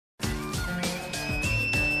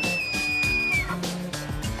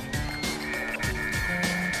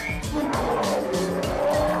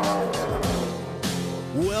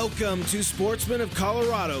Welcome to Sportsman of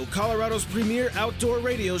Colorado, Colorado's premier outdoor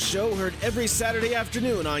radio show, heard every Saturday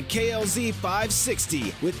afternoon on KLZ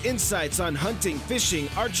 560, with insights on hunting, fishing,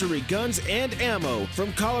 archery, guns, and ammo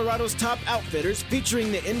from Colorado's top outfitters,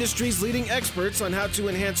 featuring the industry's leading experts on how to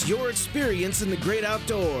enhance your experience in the great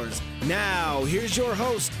outdoors. Now, here's your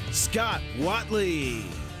host, Scott Watley.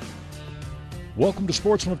 Welcome to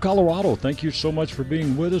Sportsman of Colorado. Thank you so much for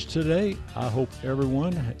being with us today. I hope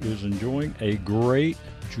everyone is enjoying a great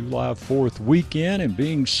July 4th weekend and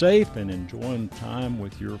being safe and enjoying time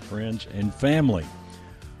with your friends and family.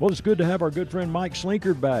 Well, it's good to have our good friend Mike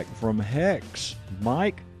Slinkard back from Hex.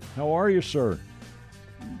 Mike, how are you, sir?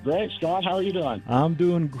 Great, Scott. How are you doing? I'm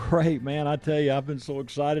doing great, man. I tell you, I've been so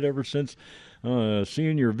excited ever since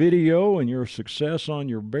seeing your video and your success on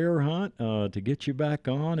your bear hunt to get you back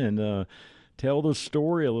on and tell the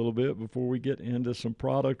story a little bit before we get into some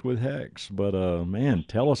product with Hex. But, man,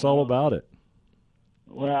 tell us all about it.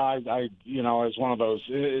 Well, I it's one of those,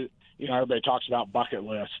 everybody talks about bucket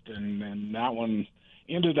list, and that one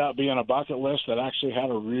ended up being a bucket list that actually had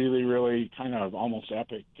a really, really kind of almost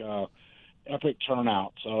epic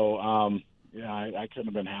turnout. So, I couldn't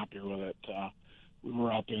have been happier with it. We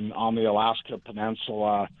were up on the Alaska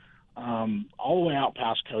Peninsula, all the way out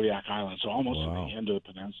past Kodiak Island, so almost at the end of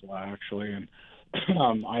the peninsula, actually. And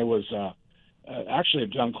I was actually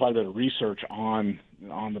have done quite a bit of research on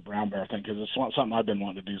the brown bear thing, because it's something I've been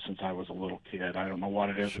wanting to do since I was a little kid. I don't know what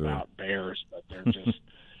it is about bears, but they're just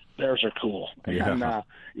bears are cool. Yeah. And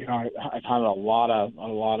I've hunted a lot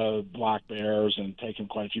of black bears and taken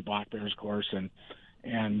quite a few black bears, of course,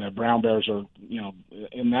 and the brown bears are,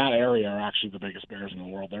 in that area are actually the biggest bears in the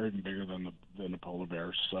world. They're even bigger than the polar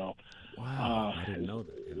bears. So, wow, I didn't know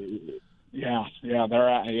that. Yeah,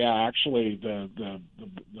 actually,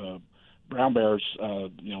 the brown bears,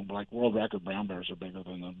 like world record brown bears are bigger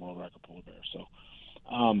than the world record polar bears.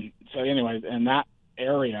 So, anyway, in that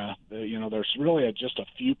area, there's really just a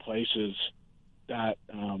few places that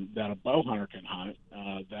a bow hunter can hunt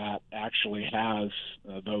that actually has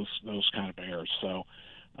those kind of bears. So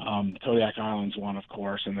Kodiak Island's one, of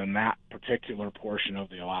course, and then that particular portion of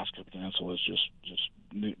the Alaska Peninsula is just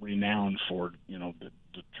renowned for the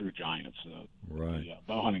true giants. Right. The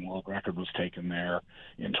bow hunting world record was taken there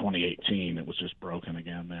in 2018. It was just broken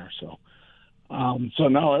again there. So.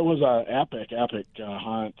 No, it was a epic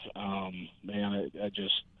hunt. Man, it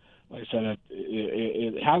just. Like I said,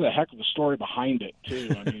 it has a heck of a story behind it,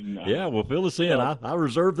 too. I mean, yeah, well, fill us in. I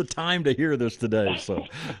reserved the time to hear this today. So,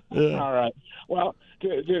 yeah. All right. Well,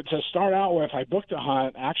 to start out with, I booked a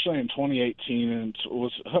hunt actually in 2018, and it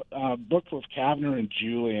was booked with Kavner and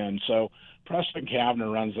Julian. So Preston Kavner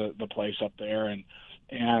runs the place up there, and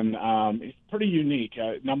it's pretty unique.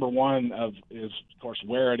 Number one is, of course,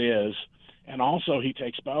 where it is. And also, he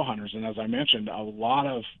takes bow hunters. And as I mentioned, a lot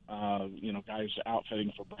of guys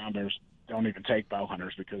outfitting for brown bears don't even take bow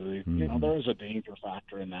hunters because there is a danger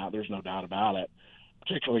factor in that. There's no doubt about it,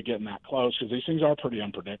 particularly getting that close, because these things are pretty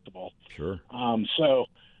unpredictable. Sure.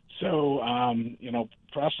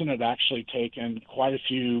 Preston had actually taken quite a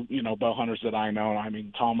few bow hunters that I know. I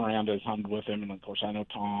mean, Tom Miranda has hunted with him, and of course I know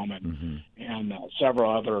Tom and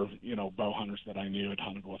several other bow hunters that I knew had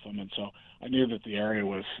hunted with him, and so I knew that the area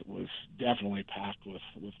was definitely packed with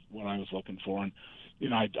what I was looking for. And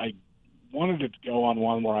I wanted to go on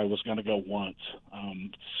one where I was going to go once.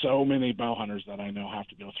 So many bow hunters that I know have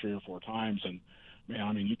to go 3 or 4 times, and man,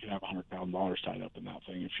 I mean, you could have $100,000 tied up in that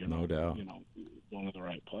thing if you're no doubt going to the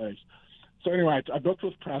right place. So anyway, I booked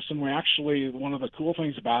with Preston. We actually, one of the cool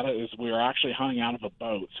things about it is we were actually hunting out of a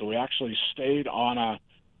boat. So we actually stayed on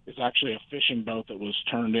it's actually a fishing boat that was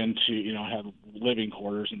turned into, had living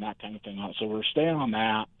quarters and that kind of thing on it. So we were staying on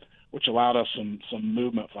that, which allowed us some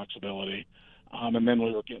movement flexibility. And then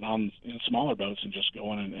we were getting on in smaller boats and just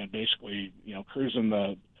going and basically, cruising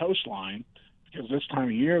the coastline, because this time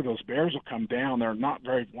of year, those bears will come down. They're not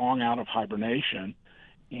very long out of hibernation.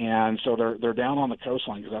 And so they're down on the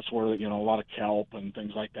coastline, because that's where a lot of kelp and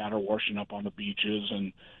things like that are washing up on the beaches,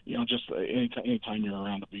 and just anytime you're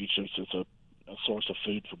around the beach, it's a source of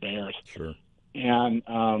food for bears. Sure. And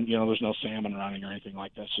there's no salmon running or anything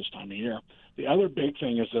like that this time of year. The other big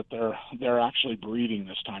thing is that they're actually breeding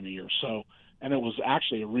this time of year. So, and it was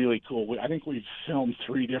actually a really cool. I think we've filmed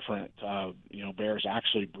 3 different bears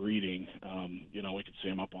actually breeding. We could see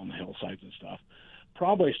them up on the hillsides and stuff.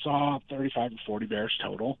 Probably saw 35 to 40 bears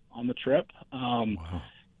total on the trip. Wow.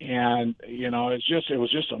 And, it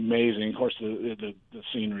was just amazing. Of course, the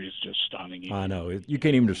scenery is just stunning. I know. You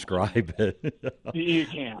can't even describe it. You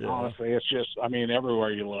can't, honestly. It's just,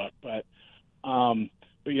 everywhere you look. But like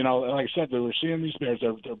I said, we were seeing these bears.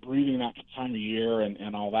 They're breeding that time of year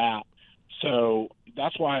and all that. So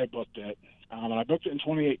that's why I booked it. And I booked it in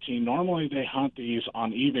 2018. Normally they hunt these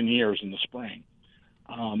on even years in the spring.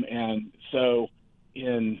 And so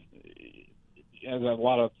as a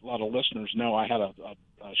lot of listeners know, I had a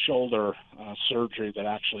shoulder surgery that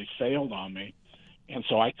actually failed on me. And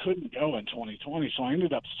so I couldn't go in 2020. So I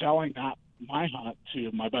ended up selling my hunt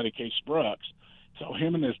to my buddy Case Brooks. So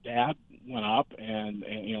him and his dad went up, and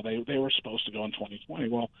they were supposed to go in 2020.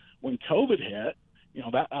 Well, when COVID hit,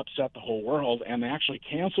 that upset the whole world, and they actually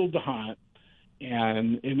canceled the hunt,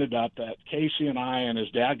 and ended up that Casey and I and his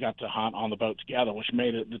dad got to hunt on the boat together, which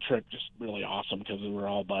made the trip just really awesome because we were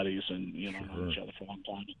all buddies and known each other for a long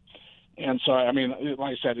time. And so, I mean,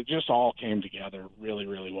 like I said, it just all came together really,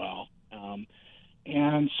 really well.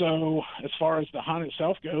 And so as far as the hunt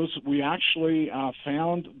itself goes, we actually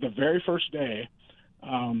found the very first day,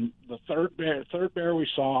 the third bear we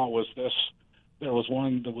saw was this. There was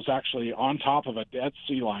one that was actually on top of a dead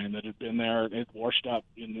sea lion that had been there. It washed up,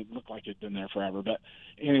 and it looked like it had been there forever. But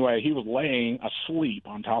anyway, he was laying asleep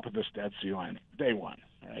on top of this dead sea lion, day one,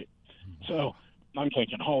 right? So I'm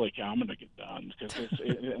thinking, holy cow, I'm going to get done. Because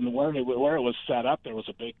and where it was set up, there was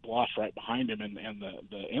a big bluff right behind him, and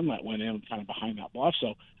the inlet went in kind of behind that bluff.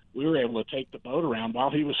 So we were able to take the boat around while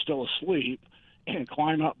he was still asleep and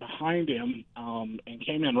climb up behind him and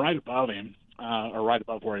came in right above him, or right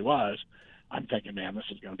above where he was. I'm thinking, man, this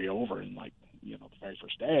is going to be over in the very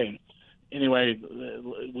first day. And anyway,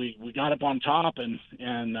 we got up on top, and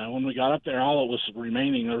when we got up there, all that was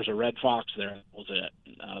remaining, there was a red fox there. That was it.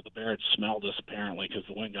 The bear had smelled us apparently because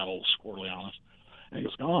the wind got a little squirrely on us, and he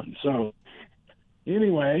was gone. So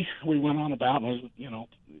anyway, we went on about, and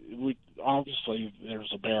we obviously there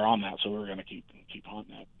was a bear on that, so we were going to keep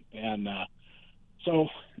hunting it. And so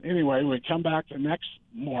anyway, we come back the next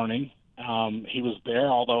morning. He was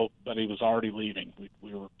there, but he was already leaving.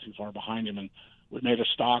 We were too far behind him, and we made a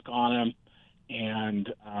stalk on him.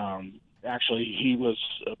 And actually, he was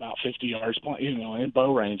about 50 yards, in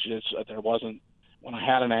bow range. There wasn't, when I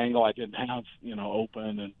had an angle, I didn't have,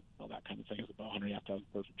 open and all that kind of thing. As a bow hunter, you have to have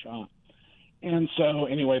a perfect shot. And so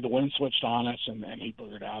anyway, the wind switched on us, and he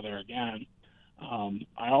boogered out of there again.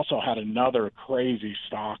 I also had another crazy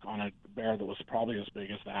stalk on a bear that was probably as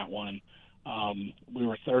big as that one. We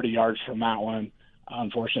were 30 yards from that one.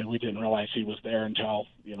 Unfortunately, we didn't realize he was there until,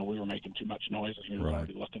 we were making too much noise and he was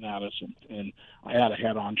already looking at us. And I had a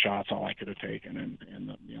head-on shot, all I could have taken. And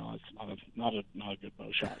it's not a good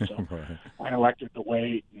bow shot. So right. I elected to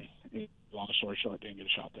wait. And long story short, I didn't get a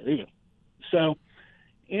shot there either. So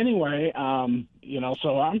anyway,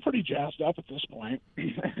 so I'm pretty jazzed up at this point.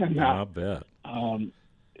 And, I bet.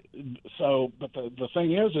 But the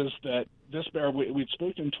thing is that this bear, we'd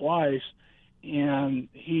spooked him twice, and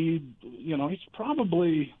he's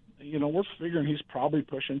probably, we're figuring he's probably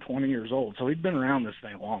pushing 20 years old. So he'd been around this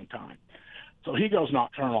thing a long time. So he goes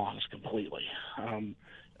nocturnal on us completely. I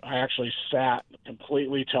actually sat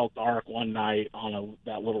completely till dark one night on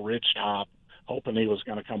that little ridge top, hoping he was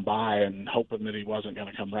going to come by and hoping that he wasn't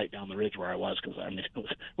going to come right down the ridge where I was, because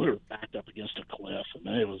we were backed up against a cliff, and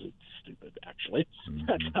it was stupid actually.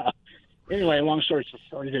 Mm-hmm. Anyway, long story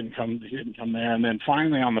short, he didn't come there, and then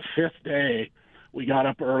finally on the fifth day, we got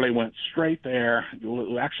up early, went straight there.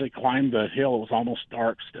 We actually climbed the hill. It was almost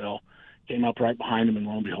dark still. Came up right behind him, and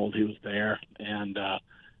lo and behold, he was there. And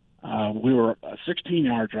we were 16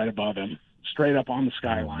 yards right above him, straight up on the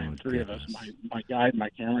skyline. Three of us, my guide,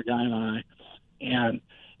 my camera guy, and I. And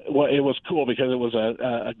it was cool because it was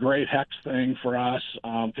a great hex thing for us,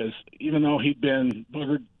 because even though he'd been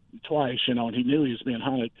boogered twice, and he knew he was being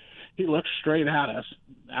hunted, he looked straight at us,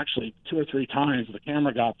 actually 2 or 3 times. The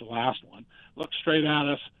camera got the last one, looked straight at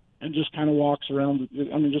us, and just kind of walks around.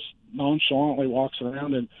 Just nonchalantly walks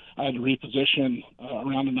around, and I had to reposition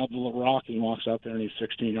around another little rock, and he walks out there, and he's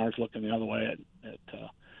 16 yards looking the other way at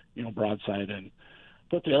broadside, and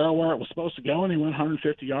put the arrow where it was supposed to go, and he went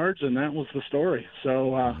 150 yards, and that was the story.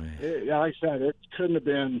 So, like I said, it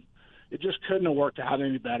just couldn't have worked out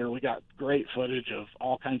any better. We got great footage of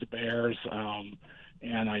all kinds of bears,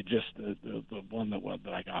 and I just the one that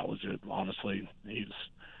I got was honestly, he's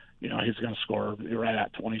going to score right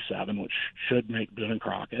at 27, which should make Boone and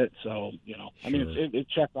Crockett. So, it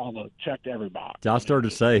checked every box. I started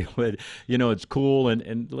to say, it's cool,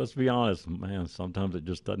 and let's be honest, man, sometimes it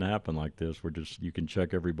just doesn't happen like this. You can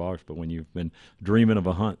check every box, but when you've been dreaming of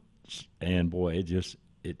a hunt, and boy, it just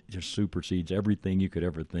supersedes everything you could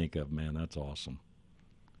ever think of, man. That's awesome.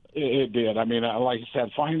 It did. I mean, like I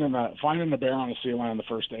said, finding a bear on a sea lion the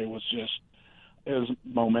first day was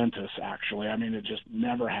momentous, actually. I mean, it just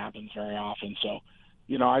never happens very often. So,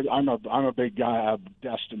 I'm a big guy, a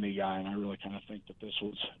Destiny guy, and I really kind of think that this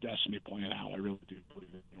was Destiny playing out. I really do believe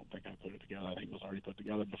it. I don't think I put it together. I think it was already put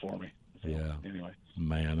together before me. So, yeah. Anyway.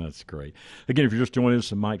 Man, that's great. Again, if you're just joining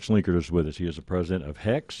us, Mike Slinkard is with us. He is the president of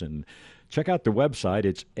HEX, and check out their website.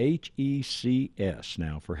 It's HECS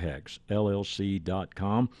now for HEX,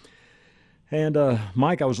 LLC.com. And,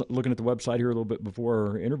 Mike, I was looking at the website here a little bit before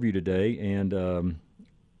our interview today, and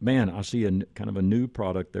man, I see kind of a new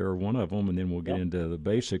product there, one of them, and then we'll get into the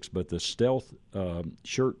basics. But the Stealth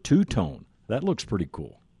shirt two-tone, that looks pretty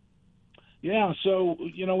cool. Yeah, so,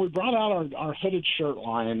 we brought out our hooded shirt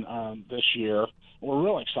line this year. We're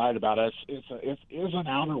real excited about it. It is an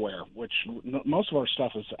outerwear, which most of our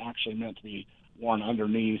stuff is actually meant to be worn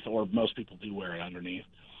underneath, or most people do wear it underneath.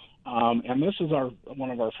 And this is one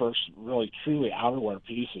of our first really truly outerwear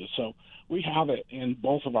pieces. So we have it in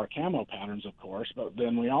both of our camo patterns, of course, but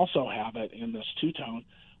then we also have it in this two-tone,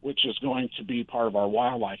 which is going to be part of our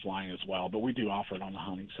wildlife line as well, but we do offer it on the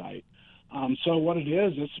hunting site. So what it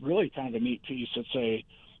is, it's really kind of a neat piece.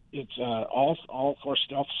 It's all of course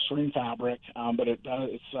Stealth stream fabric, but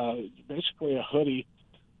it's basically a hoodie,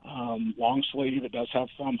 long sleeve. It does have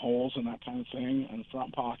thumb holes and that kind of thing, and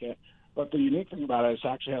front pocket. But the unique thing about it is it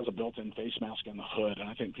actually has a built-in face mask in the hood, and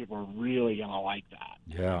I think people are really going to like that.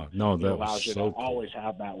 Yeah, no, that allows you so to always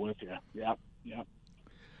have that with you. Yep.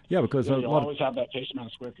 Yeah, because you always have that face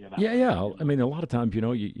mask with you. Yeah. I mean, a lot of times, you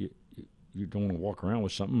don't want to walk around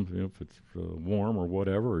with something, if it's warm or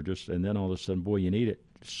whatever, and then all of a sudden, boy, you need it.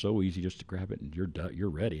 It's so easy just to grab it and you're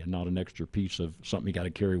ready, and not an extra piece of something you got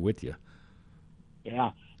to carry with you.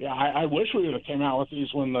 Yeah. I wish we would have came out with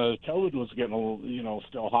these when the COVID was getting a little,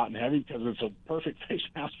 still hot and heavy, because it's a perfect face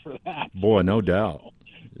mask for that. Boy, no doubt.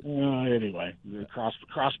 Anyway, cross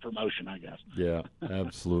promotion, I guess. Yeah,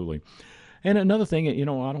 absolutely. And another thing, I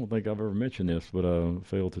don't think I've ever mentioned this, but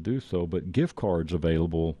failed to do so, but gift cards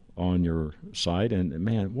available on your site. And,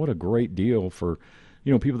 man, what a great deal for,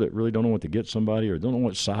 people that really don't know what to get somebody, or don't know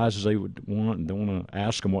what sizes they would want, and don't want to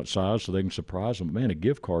ask them what size so they can surprise them. Man, a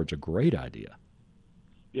gift card's a great idea.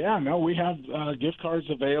 Yeah, no, we have gift cards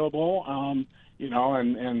available, and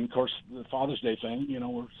of course the Father's Day thing,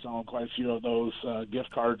 we're selling quite a few of those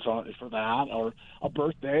gift cards for that, or a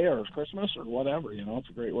birthday or Christmas or whatever. It's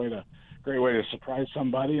a great way to surprise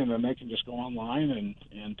somebody, and then they can just go online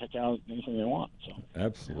and pick out anything they want. So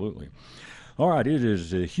absolutely. All right, it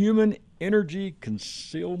is the Human Energy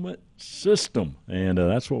Concealment System, and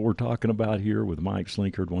that's what we're talking about here with Mike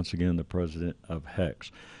Slinkard, once again the president of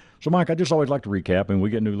HEX. So, Mike, I just always like to recap, and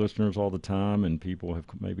we get new listeners all the time, and people have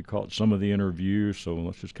maybe caught some of the interviews, so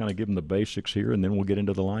let's just kind of give them the basics here, and then we'll get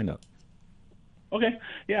into the lineup. Okay.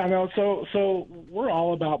 Yeah, no, so we're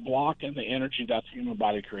all about blocking the energy that the human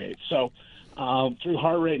body creates. So through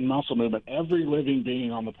heart rate and muscle movement, every living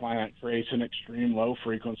being on the planet creates an extreme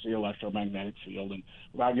low-frequency electromagnetic field. And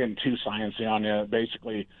without getting too sciencey on you,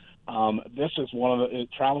 basically this is it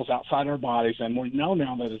travels outside our bodies, and we know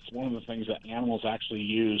now that it's one of the things that animals actually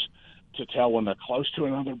use to tell when they're close to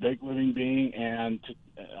another big living being, and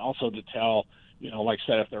also to tell, like I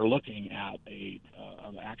said, if they're looking at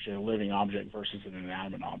actually a living object versus an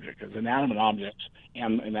inanimate object, because inanimate objects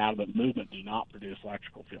and inanimate movement do not produce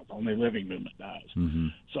electrical fields. Only living movement does. Mm-hmm.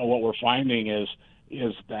 So what we're finding is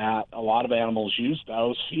that a lot of animals use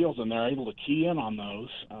those fields, and they're able to key in on those.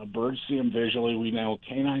 Birds see them visually. We know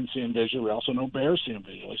canines see them visually. We also know bears see them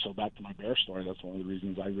visually. So back to my bear story, that's one of the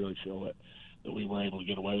reasons I really feel that we were able to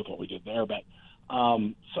get away with what we did there. But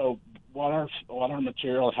so what our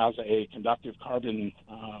material has a conductive carbon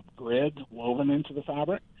grid woven into the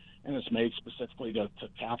fabric, and it's made specifically to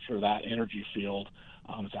capture that energy field.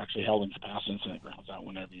 It's actually held in capacitance, and it grounds out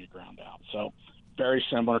whenever you ground out. So very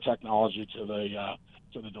similar technology to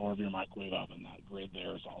the door of your microwave oven. That grid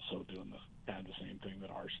there is also doing the same thing that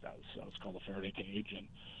ours does. So it's called a Faraday cage, and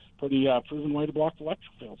pretty proven way to block the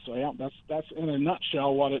electric field. So yeah, that's in a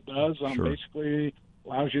nutshell what it does. Sure. Basically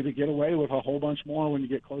allows you to get away with a whole bunch more when you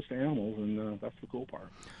get close to animals, and that's the cool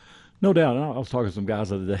part. No doubt. I was talking to some guys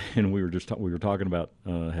the other day, and we were talking about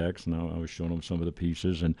HEX, and I was showing them some of the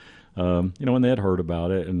pieces, and and they had heard about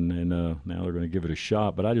it, and now they're going to give it a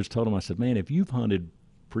shot. But I just told them, I said, man, if you've hunted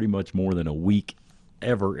pretty much more than a week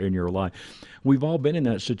ever in your life, we've all been in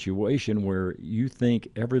that situation where you think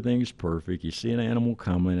everything's perfect. You see an animal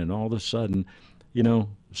coming, and all of a sudden,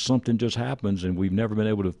 something just happens, and we've never been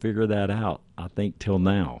able to figure that out, I think, till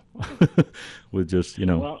now. With just,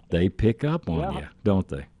 they pick up on you, don't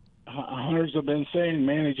they? Hunters have been saying,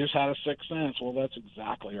 man, he just had a sixth sense. Well, that's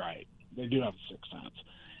exactly right. They do have a sixth sense.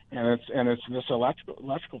 And it's this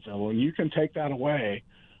electrical field. When you can take that away,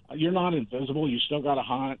 you're not invisible. You still got to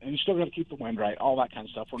hunt, and you still got to keep the wind right, all that kind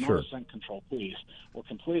of stuff. We're Sure. not a scent control police. We're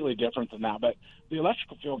completely different than that. But the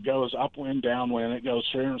electrical field goes upwind, downwind. It goes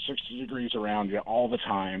 360 degrees around you all the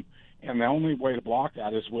time. And the only way to block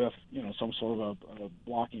that is with, some sort of a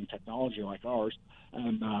blocking technology like ours.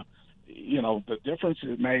 And, the difference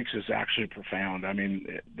it makes is actually profound. I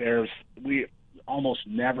mean, we almost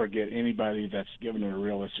never get anybody that's given it a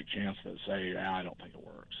realistic chance that say, I don't think it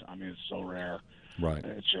works. I mean, it's so rare. Right.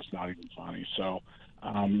 It's just not even funny. So,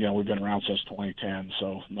 we've been around since 2010.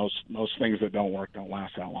 So most things that don't work don't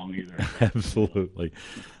last that long either. Absolutely.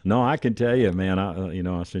 No, I can tell you, man.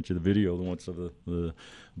 I sent you the video once of the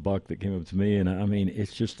buck that came up to me, and I mean,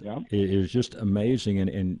 it's just it is just amazing,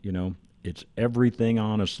 and it's everything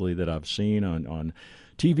honestly that I've seen on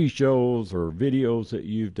TV shows or videos that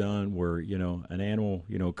you've done where an animal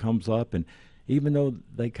comes up, and even though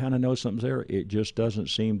they kind of know something's there, it just doesn't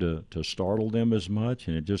seem to startle them as much,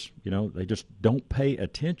 and it just they just don't pay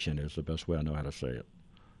attention is the best way I know how to say it.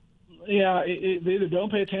 Yeah, they either don't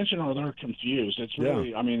pay attention or they're confused. It's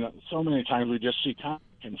really, I mean, so many times we just see kind of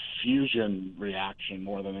confusion reaction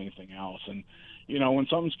more than anything else. And, when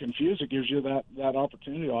something's confused, it gives you that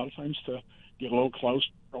opportunity a lot of times to get a little closer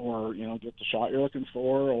or, get the shot you're looking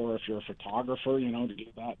for, or if you're a photographer, to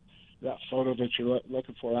get that photo that you're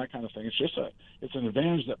looking for, that kind of thing. It's an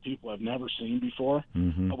advantage that people have never seen before.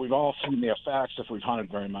 Mm-hmm. But we've all seen the effects if we've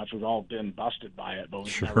hunted very much. We've all been busted by it, but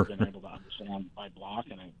we've never been able to understand by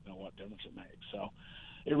blocking it, what difference it makes. So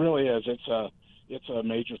it really is. It's a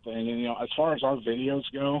major thing. And, as far as our videos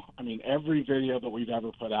go, I mean, every video that we've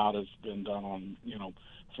ever put out has been done on,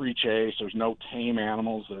 free chase. There's no tame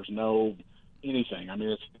animals. There's no anything. I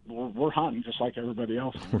mean, we're hunting just like everybody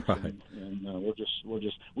else hunts. Right. And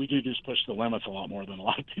we do just push the limits a lot more than a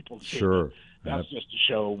lot of people do. Sure. That's just to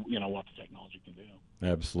show, what the technology can do.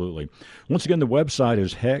 Absolutely. Once again, the website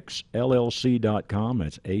is HECSLLC.com.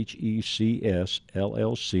 That's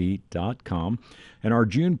HECSLLC.com. And our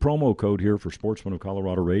June promo code here for Sportsman of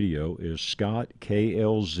Colorado Radio is Scott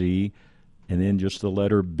KLZ, and then just the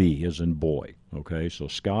letter B as in boy. Okay, so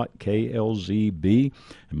Scott KLZB,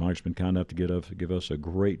 and Mike's been kind enough to give us a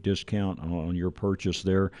great discount on your purchase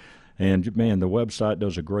there. And man, the website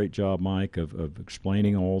does a great job, Mike, of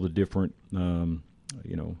explaining all the different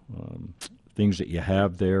things that you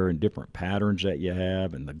have there and different patterns that you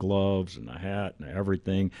have, and the gloves and the hat and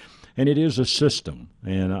everything. And it is a system.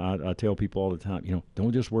 And I tell people all the time,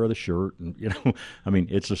 don't just wear the shirt. And I mean,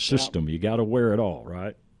 it's a system. You got to wear it all,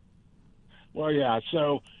 right? Well, yeah.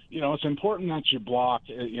 So it's important that you block.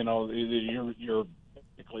 That you're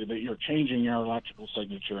changing your electrical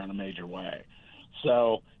signature in a major way.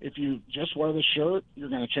 So if you just wear the shirt, you're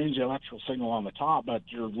going to change the electrical signal on the top, but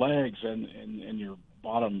your legs and your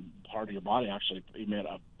bottom part of your body actually emit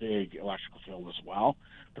a big electrical field as well,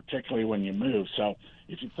 particularly when you move. So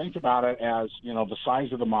if you think about it as, the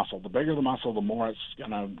size of the muscle, the bigger the muscle, the more it's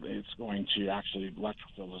going to actually,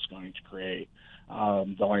 electrical field is going to create.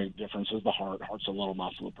 The only difference is the heart. Heart's a little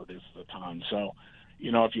muscle that produces a ton. So,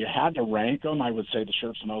 if you had to rank them, I would say the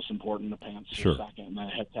shirt's the most important, the pants are second, and then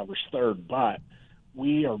the head cover's third. But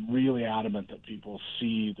we are really adamant that people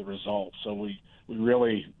see the results. So we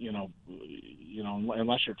really,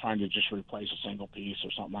 unless you're trying to just replace a single piece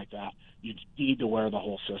or something like that, you need to wear the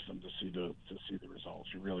whole system to see the results.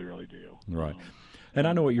 You really, really do. Right. And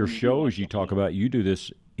I know at your shows you talk about, you do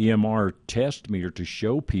this EMR test meter to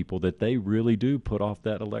show people that they really do put off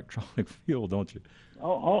that electronic field, don't you?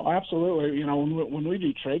 Oh, absolutely. When we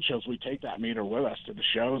do trade shows, we take that meter with us to the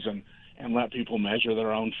shows and let people measure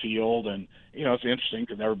their own field. And, it's interesting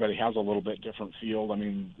because everybody has a little bit different field. I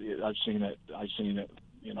mean, I've seen it,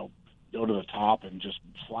 go to the top and just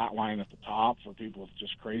flatline at the top for people with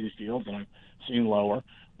just crazy fields, and I've seen lower.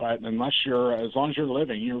 But as long as you're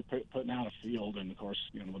living, you're putting out a field, and of course,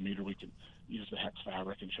 the meter, we can use the hex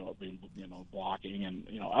fabric and show it being, blocking, and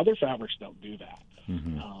other fabrics don't do that.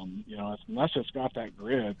 Mm-hmm. Unless it's got that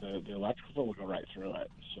grid, the electrical field will go right through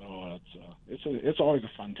it. So it's always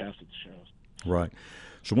a fun test at the shows. Right.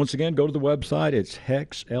 So once again, go to the website. It's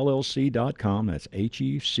HECSLLC.com. That's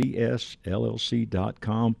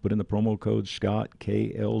HECSLLC.com. Put in the promo code Scott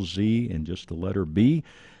KLZ and just the letter B,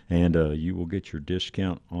 and you will get your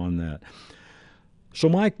discount on that. So,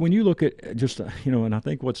 Mike, when you look at just, and I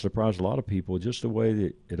think what surprised a lot of people, just the way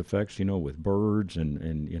that it affects, with birds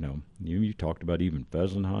and you talked about even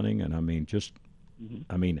pheasant hunting, and I mean, just,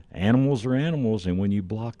 animals are animals, and when you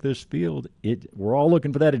block this field, we're all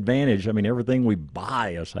looking for that advantage. I mean, everything we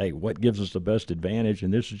buy is, hey, what gives us the best advantage?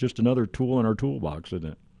 And this is just another tool in our toolbox,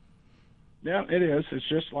 isn't it? Yeah, it is. It's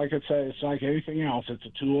just like it's like anything else. It's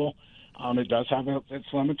a tool. It does have its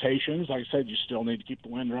limitations. Like I said, you still need to keep the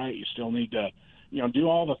wind right. You still need to, do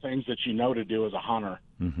all the things that you know to do as a hunter.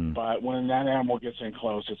 Mm-hmm. But when that animal gets in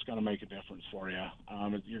close, it's going to make a difference for you.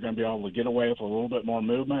 You're going to be able to get away with a little bit more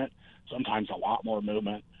movement, sometimes a lot more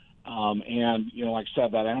movement. And, like I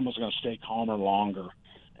said, that animal's going to stay calmer longer.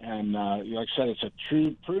 And like I said, it's a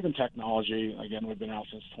true proven technology. Again, we've been out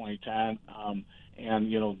since 2010.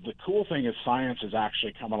 And, the cool thing is science is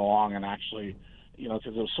actually coming along and actually, because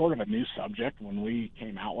it was sort of a new subject when we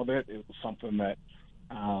came out with it. It was something that,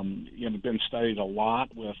 been studied a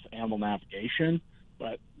lot with animal navigation,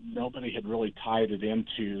 but nobody had really tied it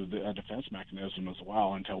into a defense mechanism as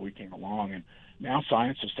well until we came along. And now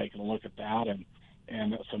science has taken a look at that,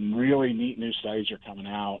 and some really neat new studies are coming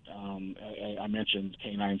out. I mentioned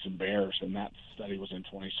canines and bears, and that study was in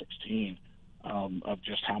 2016 of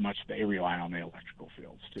just how much they rely on the electrical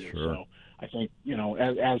fields too. Sure. So I think,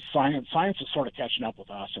 as science is sort of catching up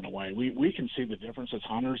with us in a way. We can see the difference as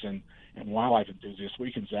hunters and wildlife enthusiasts.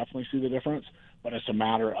 We can definitely see the difference, but it's a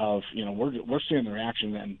matter of, we're seeing the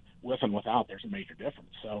reaction, and with and without, there's a major difference.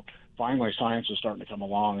 So finally, science is starting to come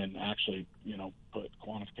along and actually, put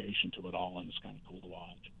quantification to it all, and it's kind of cool to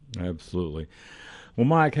watch. Absolutely. Well,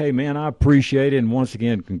 Mike, hey, man, I appreciate it. And once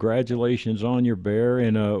again, congratulations on your bear.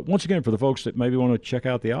 And once again, for the folks that maybe want to check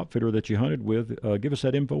out the outfitter that you hunted with, give us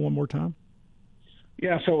that info one more time.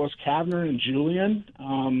 Yeah, so it was Kavner and Julian,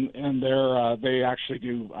 and they actually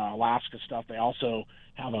do Alaska stuff. They also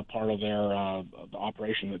have a part of their the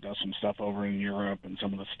operation that does some stuff over in Europe and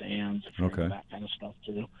some of the stands, okay, that kind of stuff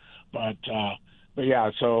too. But yeah,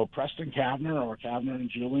 so Preston Kavner or Kavner and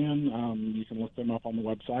Julian, you can look them up on the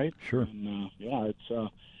website. Sure. And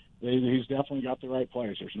it's he's definitely got the right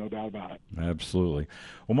place. There's no doubt about it. Absolutely.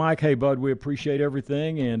 Well, Mike, hey, bud, we appreciate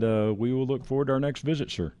everything, and we will look forward to our next visit,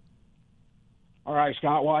 sir. All right,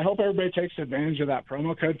 Scott. Well, I hope everybody takes advantage of that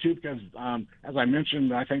promo code, too, because as I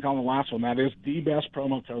mentioned, I think on the last one, that is the best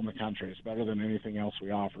promo code in the country. It's better than anything else we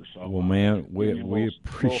offer. So, well, man, we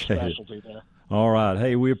appreciate it. There. All right.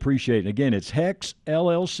 Hey, we appreciate it. Again, it's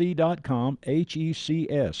HEXLLC.com,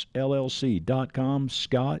 HECSLLC.com,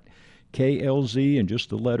 Scott, KLZ, and just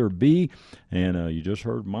the letter B. And you just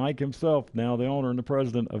heard Mike himself, now the owner and the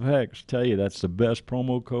president of HEX, tell you that's the best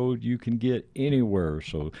promo code you can get anywhere.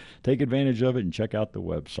 So take advantage of it and check out the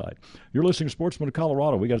website. You're listening to Sportsman of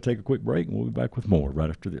Colorado. We got to take a quick break, and we'll be back with more right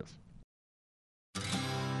after this.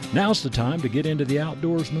 Now's the time to get into the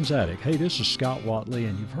Outdoorsman's Attic. Hey, this is Scott Watley,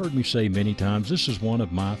 and you've heard me say many times, this is one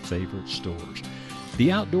of my favorite stores. The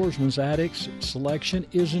Outdoorsman's Attic's selection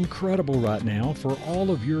is incredible right now for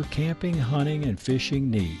all of your camping, hunting, and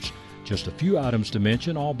fishing needs. Just a few items to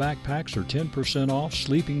mention. All backpacks are 10% off,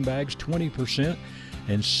 sleeping bags 20%,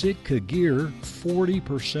 and Sitka gear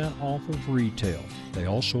 40% off of retail. They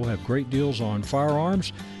also have great deals on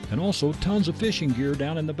firearms and also tons of fishing gear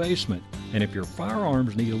down in the basement. And if your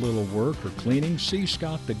firearms need a little work or cleaning, see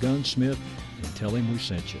Scott the Gunsmith and tell him we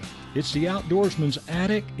sent you. It's the Outdoorsman's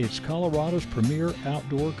Attic. It's Colorado's premier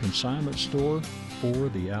outdoor consignment store for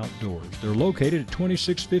the outdoors. They're located at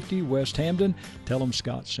 2650 West Hamden. Tell them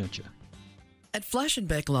Scott sent you. At Flesh &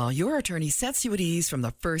 Beck Law, your attorney sets you at ease from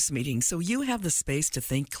the first meeting so you have the space to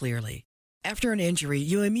think clearly. After an injury,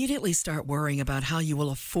 you immediately start worrying about how you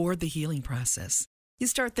will afford the healing process. You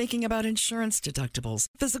start thinking about insurance deductibles,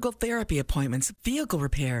 physical therapy appointments, vehicle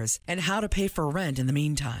repairs, and how to pay for rent in the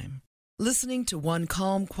meantime. Listening to one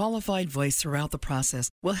calm, qualified voice throughout the process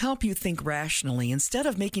will help you think rationally instead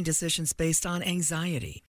of making decisions based on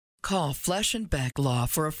anxiety. Call Flesh & Beck Law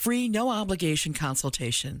for a free, no-obligation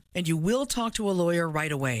consultation, and you will talk to a lawyer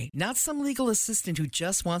right away, not some legal assistant who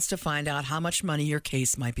just wants to find out how much money your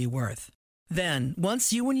case might be worth. Then,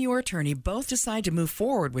 once you and your attorney both decide to move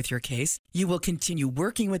forward with your case, you will continue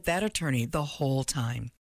working with that attorney the whole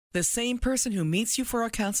time. The same person who meets you for a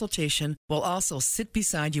consultation will also sit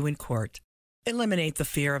beside you in court. Eliminate the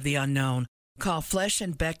fear of the unknown. Call Flesh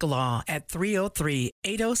 & Beck Law at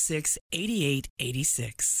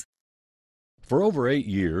 303-806-8886. For over 8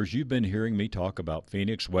 years, you've been hearing me talk about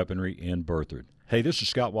Phoenix Weaponry in Berthoud. Hey, this is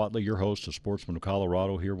Scott Watley, your host of Sportsman of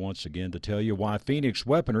Colorado, here once again to tell you why Phoenix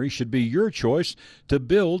Weaponry should be your choice to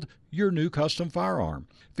build your new custom firearm.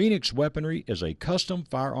 Phoenix Weaponry is a custom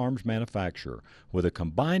firearms manufacturer. With a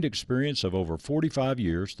combined experience of over 45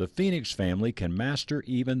 years, the Phoenix family can master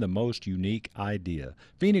even the most unique idea.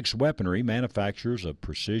 Phoenix Weaponry manufactures of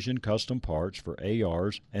precision custom parts for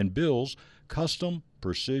ARs and builds custom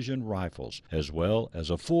precision rifles, as well as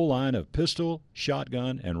a full line of pistol,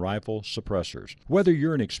 shotgun, and rifle suppressors. Whether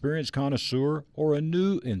you're an experienced connoisseur or a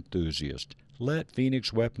new enthusiast, let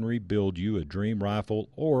Phoenix Weaponry build you a dream rifle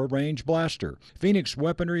or a range blaster. Phoenix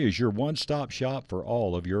Weaponry is your one-stop shop for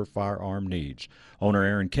all of your firearm needs. Owner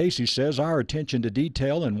Aaron Casey says our attention to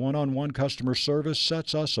detail and one-on-one customer service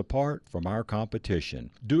sets us apart from our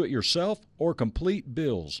competition. Do it yourself or complete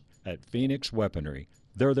builds at Phoenix Weaponry.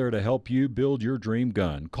 They're there to help you build your dream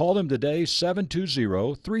gun. Call them today,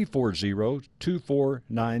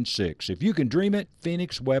 720-340-2496. If you can dream it,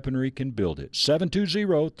 Phoenix Weaponry can build it.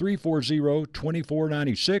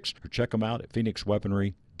 720-340-2496 or check them out at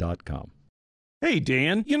phoenixweaponry.com. Hey,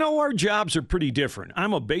 Dan, you know, our jobs are pretty different.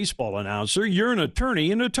 I'm a baseball announcer. You're an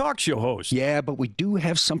attorney and a talk show host. Yeah, but we do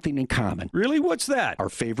have something in common. Really? What's that? Our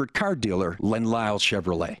favorite car dealer, Len Lyle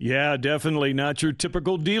Chevrolet. Yeah, definitely not your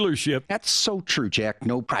typical dealership. That's so true, Jack.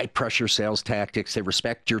 No high-pressure sales tactics. They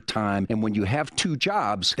respect your time. And when you have two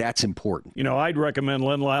jobs, that's important. You know, I'd recommend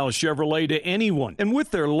Len Lyle Chevrolet to anyone. And with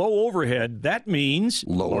their low overhead, that means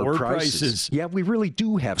lower prices. Yeah, we really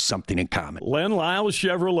do have something in common. Len Lyle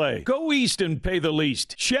Chevrolet. Go east and pay the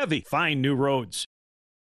least. Chevy, find new roads.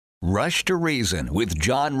 Rush to Reason with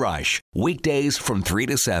John Rush. Weekdays from 3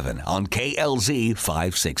 to 7 on KLZ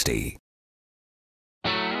 560.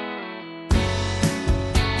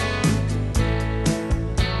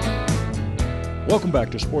 Welcome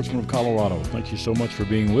back to Sportsman of Colorado. Thank you so much for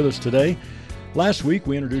being with us today. Last week,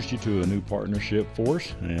 we introduced you to a new partnership for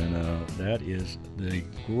us, and that is the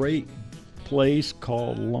great place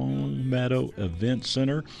called Long Meadow Event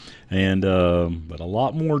Center, and but a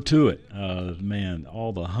lot more to it. Man,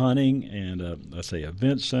 all the hunting and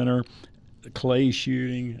event center, clay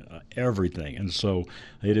shooting, everything. And so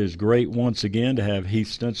it is great once again to have Heath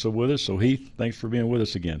Stencil with us. So Heath, thanks for being with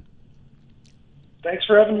us again. Thanks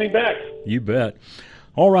for having me back. You bet.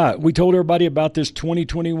 All right, we told everybody about this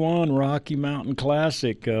 2021 Rocky Mountain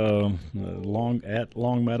Classic at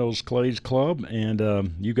Long Meadows Clays Club,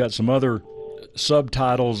 and you got some other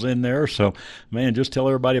subtitles in there. So, man, just tell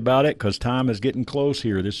everybody about it because time is getting close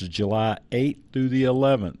here. This is July 8th through the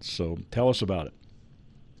 11th. So tell us about it.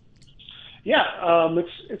 Yeah,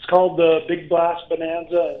 it's called the Big Blast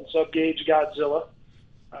Bonanza and Subgauge Godzilla,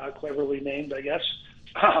 cleverly named, I guess.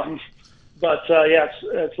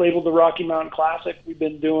 It's labeled the Rocky Mountain Classic. We've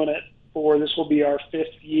been doing it this will be our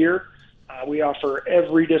 5th year. We offer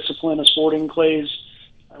every discipline of sporting clays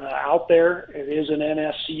out there. It is an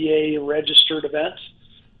NSCA registered event,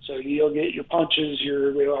 so you'll get your punches.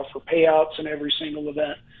 We offer payouts in every single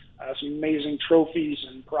event. Some amazing trophies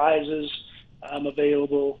and prizes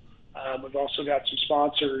available. We've also got some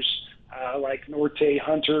sponsors like Norte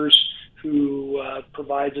Hunters, who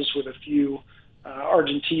provides us with a few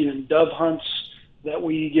Argentine dove hunts that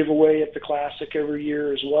we give away at the Classic every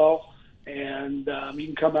year as well. And you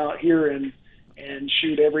can come out here and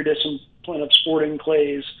shoot every discipline of sporting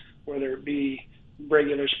clays, whether it be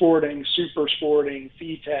regular sporting, super sporting,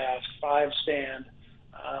 FETASC, 5-stand,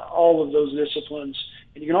 all of those disciplines.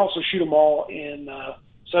 And you can also shoot them all in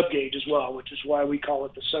subgauge as well, which is why we call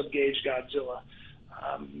it the Subgauge Godzilla.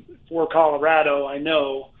 For Colorado, I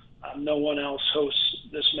know no one else hosts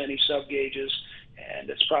this many subgauges,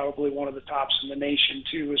 and it's probably one of the tops in the nation,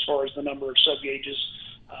 too, as far as the number of subgauges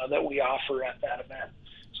that we offer at that event.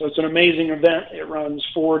 So it's an amazing event. It runs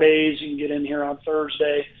 4 days. You can get in here on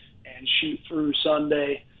Thursday and shoot through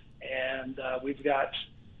Sunday, and we've got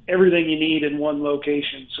everything you need in one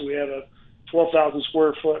location. So we have a 12,000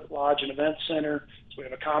 square foot lodge and event center. So we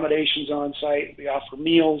have accommodations on site. We offer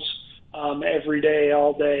meals every day,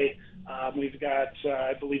 all day. We've got,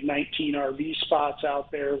 I believe, 19 RV spots out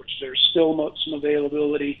there, which there's still some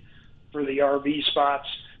availability for the RV spots.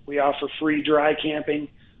 We offer free dry camping.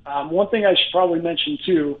 One thing I should probably mention,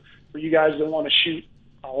 too, for you guys that want to shoot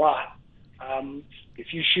a lot,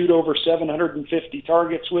 if you shoot over 750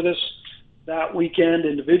 targets with us that weekend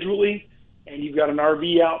individually, and you've got an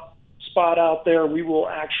RV spot out there, we will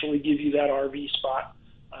actually give you that RV spot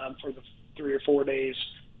for the 3 or 4 days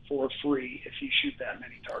for free if you shoot that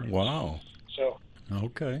many targets. Wow. So.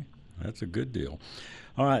 Okay. That's a good deal.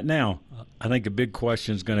 All right. Now, I think a big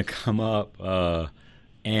question is going to come up,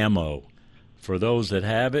 ammo. For those that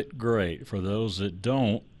have it, great. For those that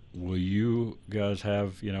don't, will you guys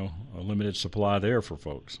have, a limited supply there for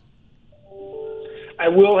folks? I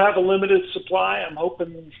will have a limited supply. I'm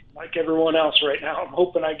hoping, like everyone else right now, I'm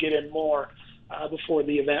hoping I get in more before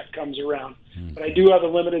the event comes around. Mm-hmm. But I do have a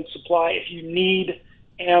limited supply. If you need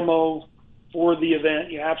ammo for the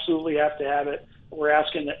event, you absolutely have to have it. We're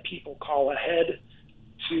asking that people call ahead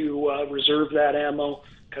to reserve that ammo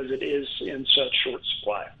because it is in such short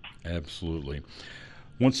supply. Absolutely.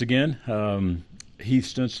 Once again, Heath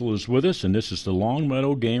Stencil is with us, and this is the Long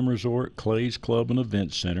Meadow Game Resort Clays Club and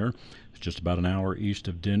Event Center. just about an hour east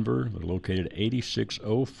of Denver. They're located at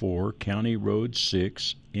 8604 County Road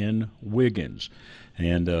 6 in Wiggins.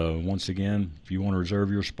 And once again, if you want to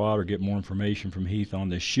reserve your spot or get more information from Heath on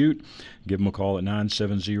this shoot, give them a call at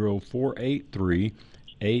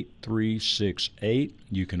 970-483-8368.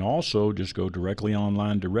 You can also just go directly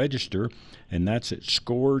online to register, and that's at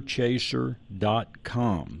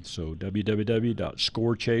scorechaser.com. So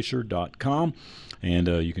www.scorechaser.com, and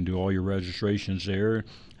you can do all your registrations there.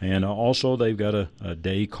 And also, they've got a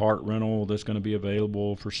day cart rental that's going to be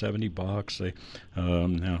available for $70.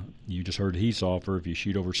 Now, you just heard Heath's offer. If you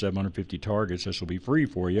shoot over 750 targets, this will be free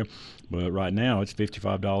for you. But right now, it's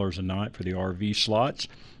 $55 a night for the RV slots.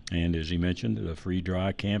 And as he mentioned, the free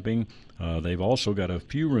dry camping. They've also got a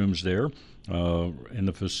few rooms there in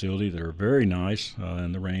the facility that are very nice,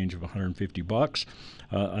 in the range of $150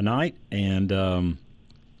 a night. And the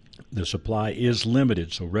supply is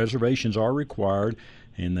limited, so reservations are required.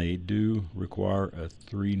 And they do require a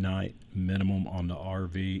 3-night minimum on the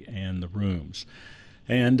RV and the rooms.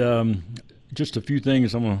 And just a few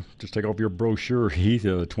things. I'm going to just take off your brochure, Heath.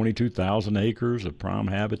 22,000 acres of prime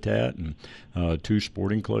habitat and 2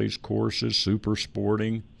 sporting clays courses, super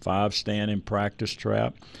sporting, 5 stand and practice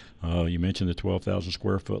trap. You mentioned the 12,000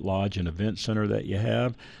 square foot lodge and event center that you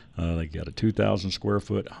have. They got a 2,000 square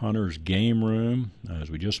foot hunter's game room,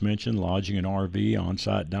 as we just mentioned, lodging and RV,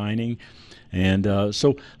 on-site dining. And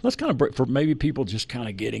so let's kind of break, for maybe people just kind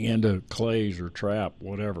of getting into clays or trap,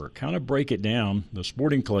 whatever, kind of break it down. The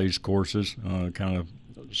sporting clays courses, kind of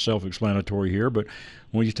self-explanatory here, but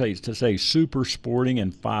when you say super sporting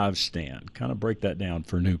and 5 stand, kind of break that down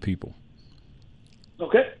for new people.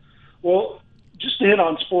 Okay. Well, just to hit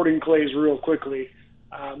on sporting clays real quickly,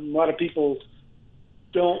 a lot of people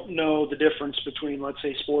don't know the difference between, let's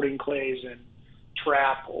say, sporting clays and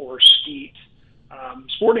trap or skeet.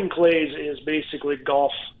 Sporting clays is basically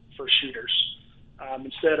golf for shooters.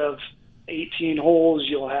 Instead of 18 holes,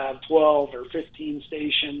 you'll have 12 or 15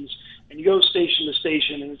 stations, and you go station to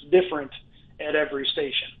station, and it's different at every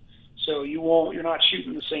station. So you're not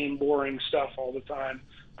shooting the same boring stuff all the time.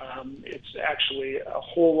 It's actually a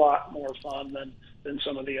whole lot more fun than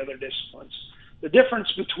some of the other disciplines. The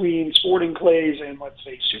difference between sporting clays and, let's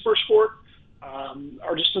say, super sport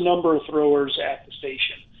are just the number of throwers at the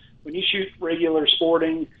station. When you shoot regular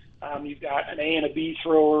sporting, you've got an A and a B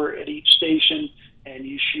thrower at each station, and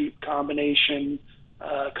you shoot combinations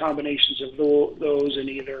of those in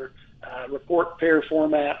either report pair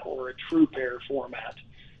format or a true pair format.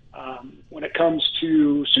 When it comes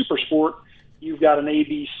to super sport, you've got an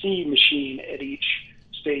ABC machine at each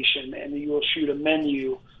station, and you will shoot a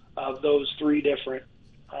menu of those 3 different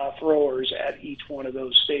throwers at each one of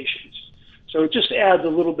those stations. So it just adds a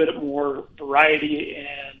little bit more variety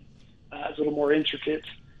and is a little more intricate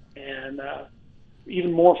and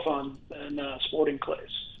even more fun than sporting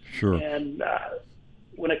clays. Sure. And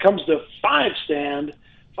when it comes to 5 stand,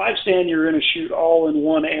 you're going to shoot all in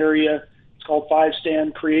one area. It's called 5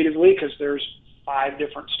 stand creatively because there's 5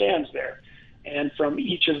 different stands there. And from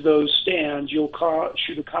each of those stands, you'll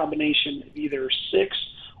shoot a combination of either 6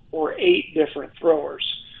 or 8 different throwers.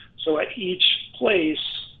 So at each place,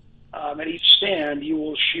 at each stand, you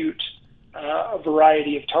will shoot a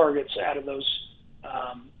variety of targets out of those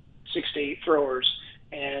 6 to 8 throwers,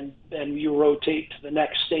 and then you rotate to the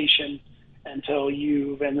next station until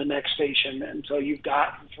you've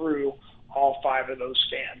gotten through all 5 of those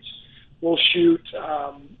stands. We'll shoot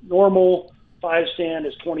normal 5 stand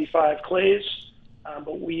is 25 clays,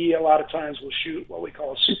 but we a lot of times will shoot what we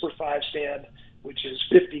call a super 5 stand, which is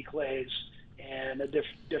 50 clays and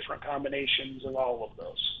different combinations of all of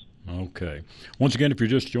those. Okay. Once again, if you're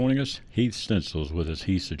just joining us, Heath Stencil is with us.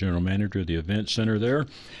 He's the general manager of the event center there.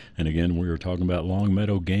 And again, we were talking about Long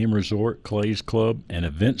Meadow Game Resort, Clays Club, and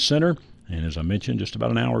Event Center. And as I mentioned, just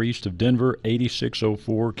about an hour east of Denver,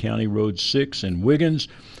 8604 County Road 6 in Wiggins.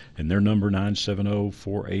 And their number,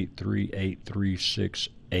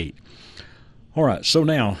 970-483-8368. All right, so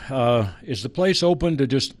now, is the place open to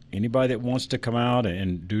just anybody that wants to come out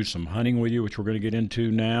and do some hunting with you, which we're going to get into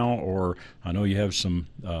now? Or I know you have some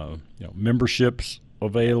memberships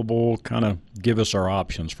available. Kind of give us our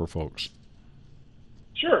options for folks.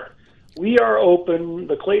 Sure. We are open.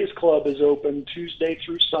 The Clays Club is open Tuesday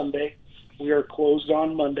through Sunday. We are closed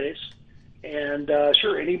on Mondays. And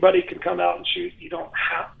sure, anybody can come out and shoot. You don't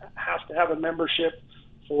have to have a membership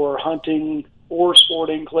for hunting or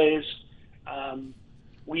sporting clays.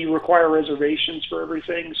 We require reservations for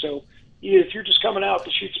everything. So if you're just coming out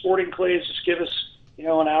to shoot sporting clays, just give us, an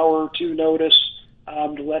hour or 2 notice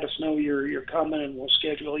to let us know you're coming, and we'll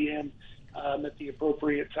schedule you in at the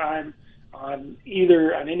appropriate time on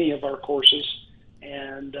any of our courses.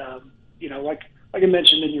 And like I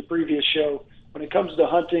mentioned in your previous show, when it comes to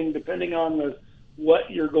hunting, depending on what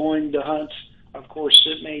you're going to hunt, of course,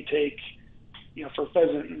 it may take, for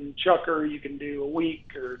pheasant and chukar, you can do a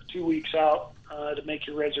week or 2 weeks out to make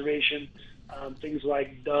your reservation. Things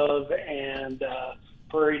like dove and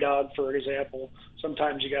prairie dog, for example,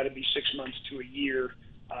 sometimes you got to be 6 months to a year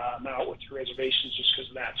out with your reservations, just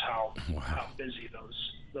because that's how busy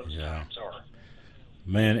those times are.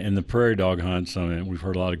 Man, and the prairie dog hunts, I mean, we've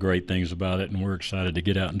heard a lot of great things about it, and we're excited to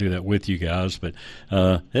get out and do that with you guys. But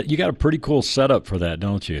you got a pretty cool setup for that,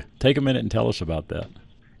 don't you? Take a minute and tell us about that.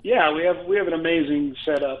 Yeah, we have an amazing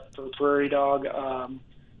setup for prairie dog.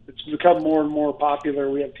 It's become more and more popular.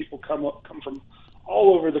 We have people come from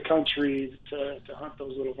all over the country to hunt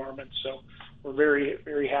those little varmints. So we're very,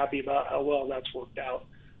 very happy about how well that's worked out.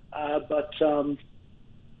 But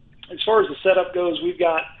as far as the setup goes, we've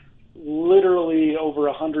got literally over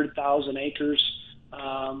 100,000 acres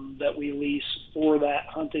that we lease for that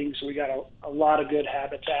hunting. So we got a lot of good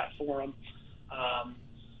habitat for them.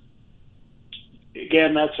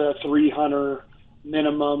 Again, that's a 3-hunter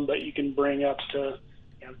minimum, but you can bring up to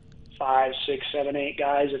 5, 6, 7, 8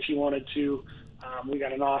 guys if you wanted to. We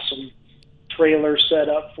got an awesome trailer set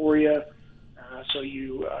up for you. So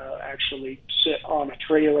you actually sit on a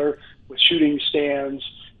trailer with shooting stands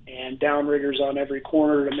and downriggers on every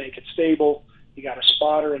corner to make it stable. You got a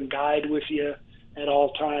spotter and guide with you at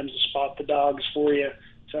all times to spot the dogs for you,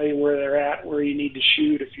 tell you where they're at, where you need to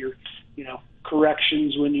shoot, if you're,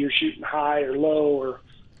 corrections when you're shooting high or low or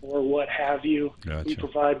what have you. Gotcha. We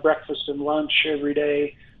provide breakfast and lunch every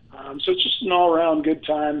day. So it's just an all-around good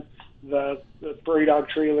time. The prairie dog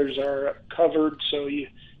trailers are covered, so you're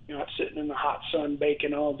not sitting in the hot sun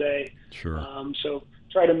baking all day. Sure. So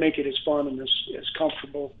try to make it as fun and as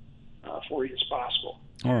comfortable for you as possible.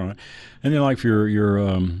 All right. And then, like for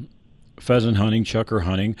your pheasant hunting, chukar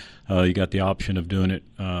hunting, you got the option of doing it,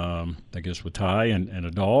 I guess, with Ty and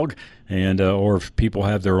a dog, and or if people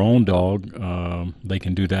have their own dog, they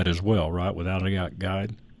can do that as well, right, without a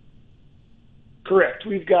guide? Correct.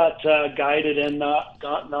 We've got guided and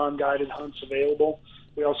non-guided hunts available.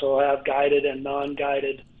 We also have guided and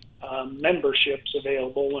non-guided memberships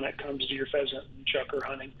available when it comes to your pheasant and chukar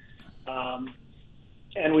hunting.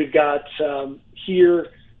 And we've got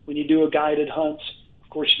here, when you do a guided hunt, of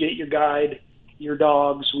course, you get your guide, your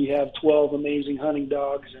dogs. We have 12 amazing hunting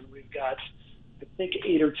dogs, and we've got, I think,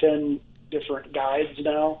 8 or 10 different guides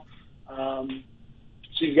now. So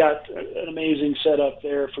you've got an amazing setup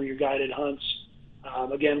there for your guided hunts.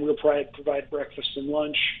 Again, we'll provide breakfast and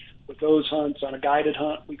lunch with those hunts. On a guided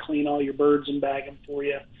hunt, we clean all your birds and bag them for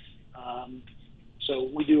you. So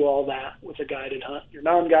we do all that with a guided hunt. Your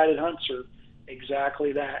non-guided hunts are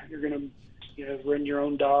exactly that. You're going to run your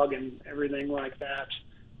own dog and everything like that.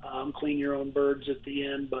 Clean your own birds at the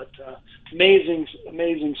end. But amazing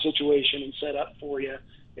situation and setup for you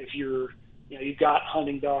if you've got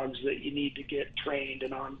hunting dogs that you need to get trained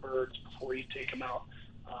and on birds before you take them out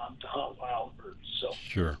to hunt wild birds. So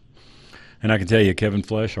Sure. And I can tell you, Kevin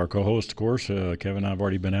Flesh, our co-host, of course, Kevin and I have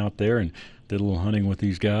already been out there and did a little hunting with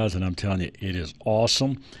these guys, and I'm telling you, it is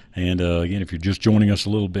awesome. And, again, if you're just joining us a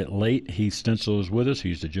little bit late, Heath Stencil is with us.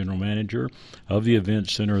 He's the general manager of the event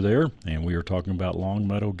center there, and we are talking about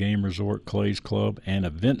Longmeadow Game Resort, Clays Club, and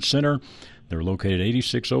Event Center. They're located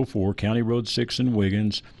 8604 County Road 6 in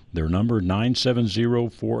Wiggins. Their number,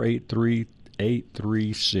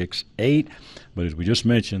 970-483-8368. But as we just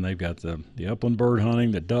mentioned, they've got the upland bird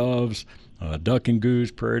hunting, the doves, duck and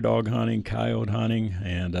goose, prairie dog hunting, coyote hunting,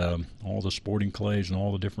 and all the sporting clays and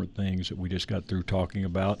all the different things that we just got through talking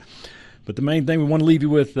about. But the main thing we want to leave you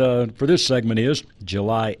with for this segment is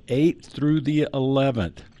July 8th through the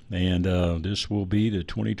 11th. And this will be the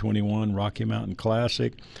 2021 Rocky Mountain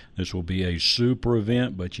Classic. This will be a super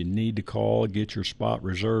event, but you need to call, get your spot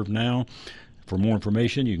reserved now. For more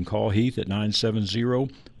information, you can call Heath at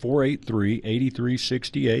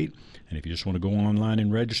 970-483-8368. And if you just want to go online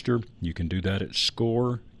and register, you can do that at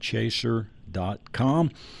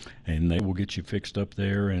scorechaser.com, and they will get you fixed up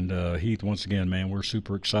there. And Heath, once again, man, we're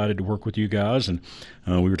super excited to work with you guys. And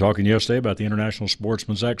we were talking yesterday about the International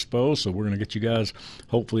Sportsman's Expo, so we're going to get you guys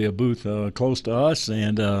hopefully a booth close to us.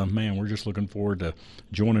 And, man, we're just looking forward to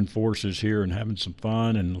joining forces here and having some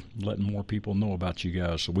fun and letting more people know about you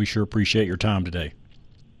guys. So we sure appreciate your time today.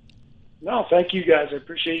 No, thank you guys. I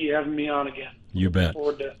appreciate you having me on again. You bet. Looking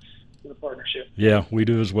forward to for the partnership. Yeah, we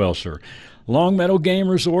do as well, sir. Long Meadow Game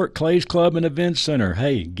Resort, Clays Club and Event Center.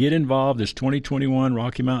 Hey, get involved. This 2021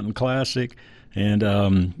 Rocky Mountain Classic. And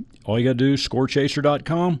all you got to do is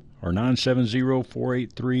scorechaser.com or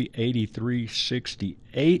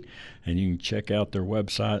 970-483-8368. And you can check out their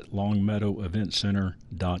website,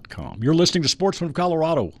 longmeadoweventcenter.com. You're listening to Sportsman of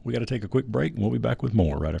Colorado. We got to take a quick break, and we'll be back with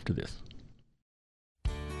more right after this.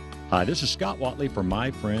 Hi, this is Scott Watley from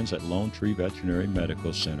my friends at Lone Tree Veterinary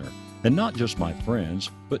Medical Center. And not just my friends,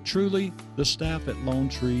 but truly the staff at Lone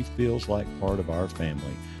Tree feels like part of our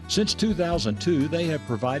family. Since 2002, they have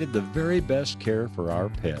provided the very best care for our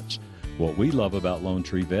pets. What we love about Lone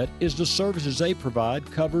Tree Vet is the services they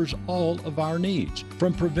provide covers all of our needs,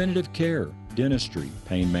 from preventative care, dentistry,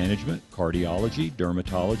 pain management, cardiology,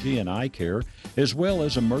 dermatology, and eye care, as well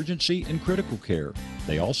as emergency and critical care.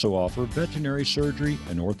 They also offer veterinary surgery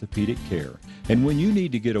and orthopedic care. And when you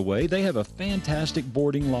need to get away, they have a fantastic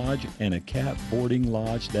boarding lodge and a cat boarding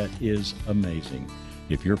lodge that is amazing.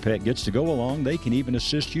 If your pet gets to go along, they can even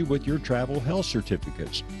assist you with your travel health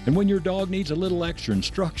certificates. And when your dog needs a little extra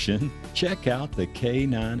instruction, check out the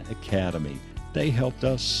K9 Academy. They helped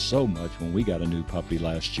us so much when we got a new puppy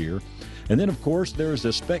last year. And then, of course, there's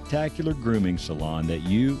a spectacular grooming salon that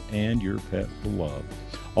you and your pet will love.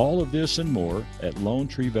 All of this and more at Lone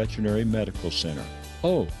Tree Veterinary Medical Center.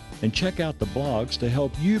 Oh, and check out the blogs to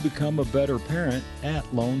help you become a better parent at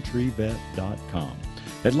LoneTreeVet.com.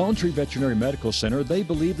 At Lone Tree Veterinary Medical Center, they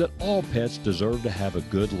believe that all pets deserve to have a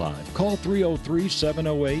good life. Call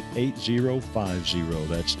 303-708-8050.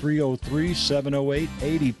 That's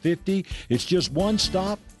 303-708-8050. It's just one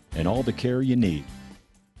stop and all the care you need.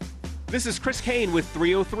 This is Chris Kane with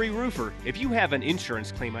 303 Roofer. If you have an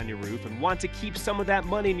insurance claim on your roof and want to keep some of that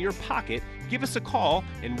money in your pocket, give us a call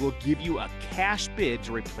and we'll give you a cash bid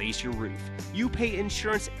to replace your roof. You pay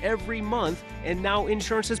insurance every month and now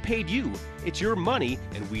insurance has paid you. It's your money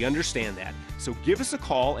and we understand that. So give us a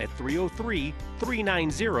call at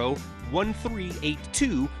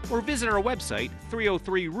 303-390-1382 or visit our website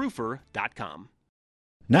 303roofer.com.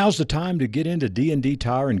 Now's the time to get into D&D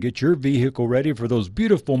Tire and get your vehicle ready for those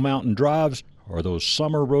beautiful mountain drives or those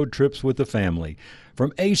summer road trips with the family.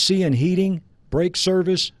 From AC and heating, brake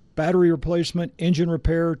service, battery replacement, engine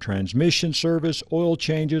repair, transmission service, oil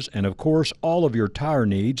changes, and of course all of your tire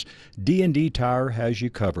needs, D&D Tire has you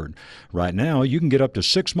covered. Right now, you can get up to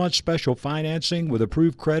 6 months special financing with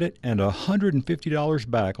approved credit and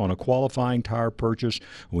 $150 back on a qualifying tire purchase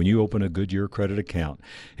when you open a Goodyear credit account.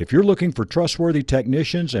 If you're looking for trustworthy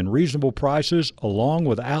technicians and reasonable prices along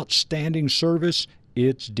with outstanding service,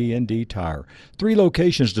 it's D&D Tire. 3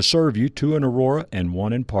 locations to serve you, 2 in Aurora and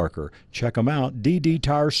 1 in Parker. Check them out,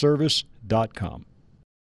 ddtireservice.com.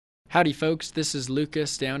 Howdy folks, this is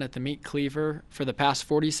Lucas down at the Meat Cleaver. For the past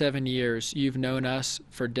 47 years, you've known us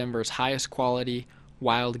for Denver's highest quality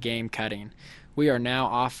wild game cutting. We are now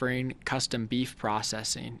offering custom beef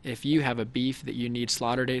processing. If you have a beef that you need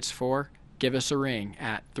slaughter dates for, give us a ring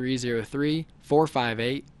at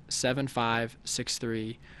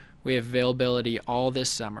 303-458-7563. We have availability all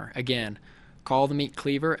this summer. Again, call the Meat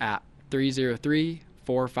Cleaver at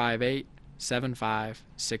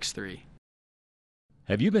 303-458-7563.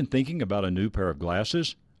 Have you been thinking about a new pair of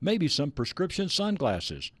glasses? Maybe some prescription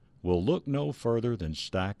sunglasses? Well, look no further than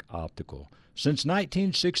Stack Optical. Since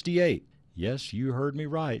 1968, yes, you heard me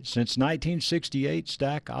right. Since 1968,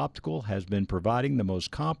 Stack Optical has been providing the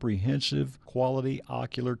most comprehensive quality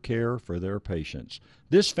ocular care for their patients.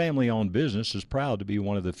 This family-owned business is proud to be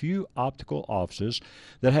one of the few optical offices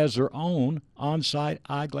that has their own on-site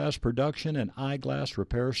eyeglass production and eyeglass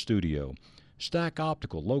repair studio. Stack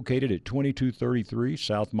Optical, located at 2233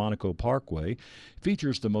 South Monaco Parkway,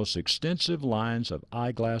 features the most extensive lines of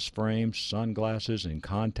eyeglass frames, sunglasses, and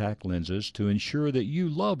contact lenses to ensure that you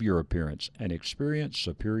love your appearance and experience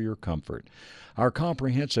superior comfort. Our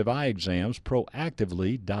comprehensive eye exams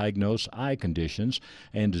proactively diagnose eye conditions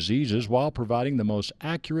and diseases while providing the most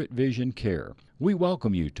accurate vision care. We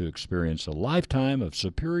welcome you to experience a lifetime of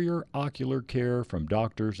superior ocular care from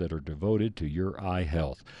doctors that are devoted to your eye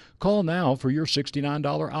health. Call now for your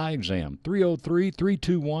 $69 eye exam,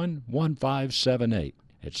 303-321-1578.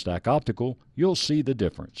 At Stack Optical, you'll see the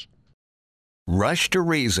difference. Rush to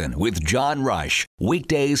Reason with John Rush,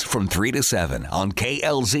 weekdays from 3 to 7 on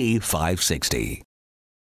KLZ 560.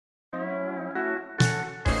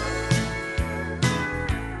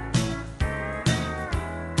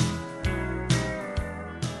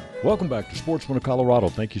 Welcome back to Sportsman of Colorado.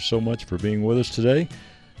 Thank you so much for being with us today.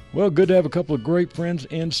 Well, good to have a couple of great friends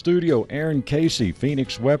in studio. Aaron Casey,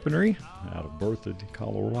 Phoenix Weaponry, out of Berthoud,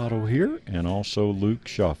 Colorado here, and also Luke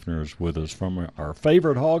Schaffner is with us from our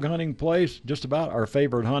favorite hog hunting place, just about our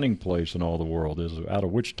favorite hunting place in all the world, is out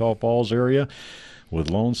of Wichita Falls area with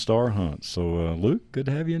Lone Star Hunts. So, Luke, good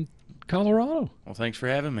to have you in Colorado. Well, thanks for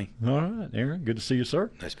having me. All right, Aaron, good to see you,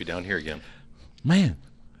 sir. Nice to be down here again. Man,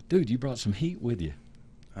 dude, you brought some heat with you.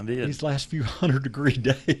 I did. These last few 100-degree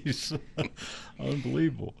days.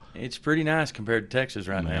 Unbelievable. It's pretty nice compared to Texas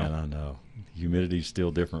right now. Man, I know. Humidity's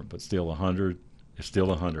still different, but still 100. It's still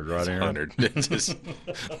 100, right, Aaron? 100. It's just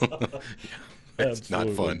it's not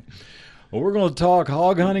fun. Well, we're going to talk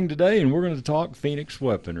hog hunting today, and we're going to talk Phoenix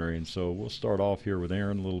Weaponry. And so we'll start off here with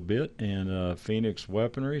Aaron a little bit and Phoenix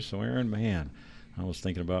Weaponry. So, Aaron, man, I was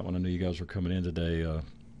thinking about when I knew you guys were coming in today,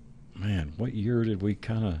 man, what year did we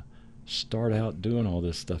kind of start out doing all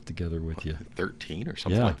this stuff together with you? 13 or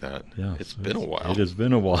something like that. Yeah, it's been a while. It has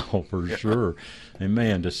been a while for sure. And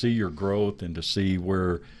man, to see your growth and to see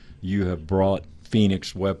where you have brought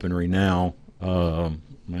Phoenix Weaponry now,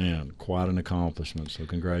 man, quite an accomplishment. So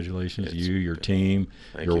congratulations to you, your team,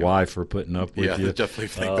 your wife for putting up with you. Yeah, definitely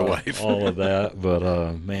thank the wife. All of that.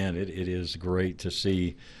 But man, it is great to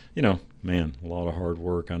see. You know, man, a lot of hard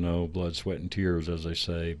work. I know, blood, sweat, and tears, as they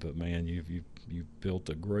say. But man, you've built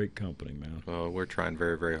a great company, man. Well, we're trying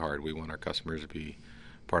very, very hard. We want our customers to be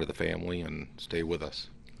part of the family and stay with us.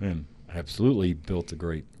 And absolutely built a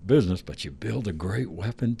great business, but you build a great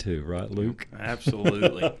weapon too, right, Luke?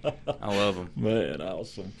 Absolutely. I love them. Man,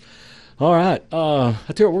 awesome. All right. I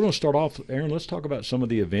tell you what, we're going to start off, Aaron, let's talk about some of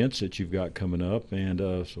the events that you've got coming up, and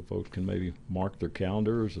so folks can maybe mark their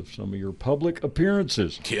calendars of some of your public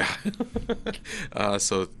appearances. Yeah.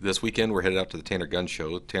 So this weekend we're headed out to the Tanner Gun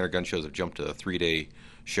Show. Tanner Gun Shows have jumped to a 3-day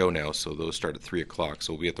show now, so those start at 3 o'clock.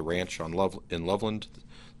 So we'll be at the ranch in Loveland,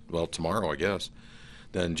 well, tomorrow, I guess.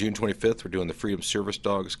 Then June 25th, we're doing the Freedom Service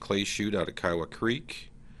Dogs Clay Shoot out at Kiowa Creek.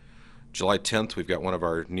 July 10th, we've got one of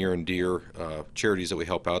our near and dear charities that we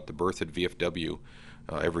help out, the Berthoud VFW.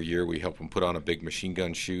 Every year we help them put on a big machine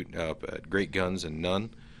gun shoot up at Great Guns and Nunn.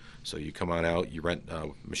 So you come on out, you rent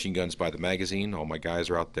machine guns by the magazine. All my guys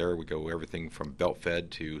are out there. We go everything from belt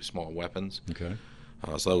fed to small weapons. Okay.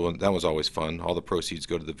 So that was always fun. All the proceeds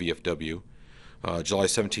go to the VFW. July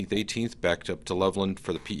 17th, 18th, back up to Loveland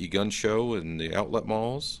for the PE Gun Show in the outlet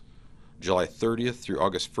malls. July 30th through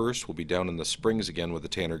August 1st, we'll be down in the Springs again with the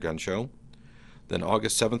Tanner Gun Show. Then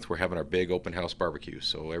August 7th, we're having our big open house barbecue,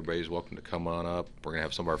 so everybody's welcome to come on up. We're going to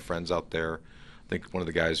have some of our friends out there. I think one of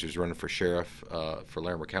the guys who's running for sheriff for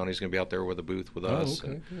Larimer County is going to be out there with a booth with us.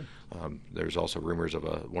 Okay, and, there's also rumors of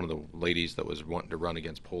one of the ladies that was wanting to run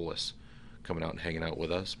against Polis coming out and hanging out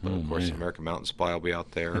with us. But, of course, American Mountain Supply will be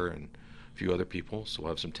out there and a few other people, so we'll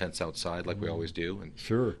have some tents outside like we always do. And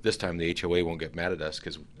sure. This time the HOA won't get mad at us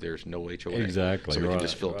because there's no HOA. Exactly. So we can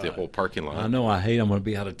just fill up the whole parking lot. I know. I hate I'm going to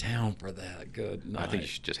be out of town for that. Good night. I think you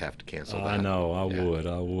should just have to cancel that. I know. I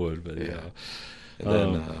would. But yeah. And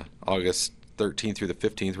then August 13th through the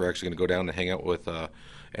 15th, we're actually going to go down and hang out with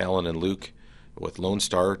Alan and Luke with Lone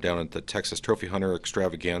Star down at the Texas Trophy Hunter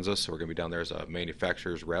Extravaganza. So we're going to be down there as a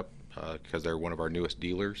manufacturer's rep because they're one of our newest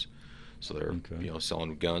dealers. So they're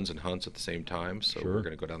selling guns and hunts at the same time. So we're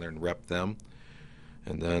going to go down there and rep them.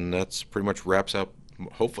 And then that's pretty much wraps up,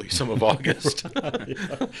 hopefully, some of August.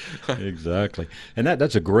 Exactly. And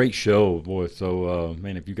that's a great show, boy. So,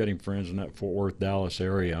 man, if you've got any friends in that Fort Worth, Dallas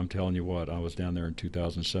area, I'm telling you what, I was down there in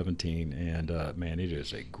 2017, and, man, it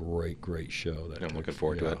is a great, great show. I'm looking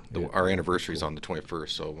forward to it. Our anniversary is on the 21st,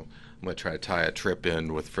 so I'm going to try to tie a trip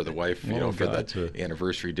in for the wife, for the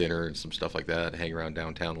anniversary dinner and some stuff like that, hang around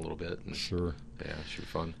downtown a little bit. And, sure. Yeah, it should be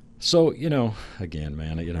fun. So, again,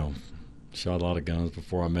 man, shot a lot of guns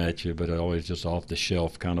before I met you, but always just off the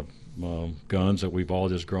shelf kind of guns that we've all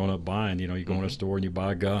just grown up buying. You go in a store and you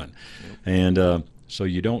buy a gun. Yep. And so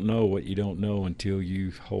you don't know what you don't know until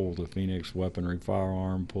you hold a Phoenix Weaponry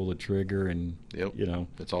firearm, pull the trigger, and,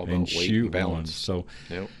 it's all about and weight shoot and balance. one.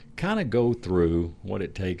 So kind of go through what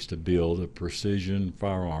it takes to build a precision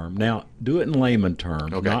firearm. Now, do it in layman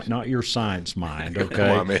terms, not your science mind, okay?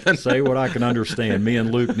 Come on, man. Say what I can understand. Me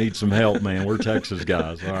and Luke need some help, man. We're Texas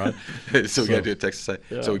guys, all right? So we got to do a Texas side.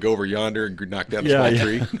 Yeah. So we go over yonder and knock down a small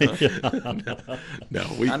tree? No,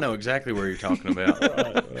 I know exactly where you're talking about.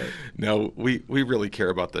 Right. No, we really care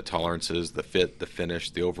about the tolerances, the fit, the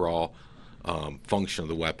finish, the overall function of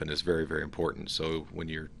the weapon is very, very important. So when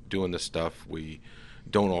you're doing this stuff, we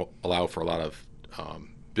don't allow for a lot of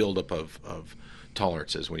buildup of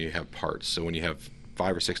tolerances when you have parts. So when you have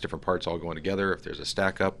 5 or 6 different parts all going together, if there's a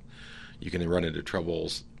stack up, you can run into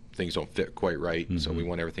troubles. Things don't fit quite right. Mm-hmm. So we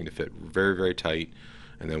want everything to fit very, very tight.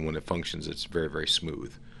 And then when it functions, it's very, very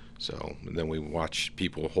smooth. So and then we watch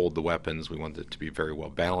people hold the weapons. We want it to be very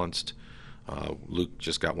well balanced. Luke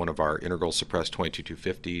just got one of our integral suppressed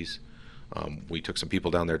 22-250s. We took some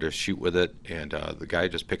people down there to shoot with it, and the guy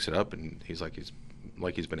just picks it up, and he's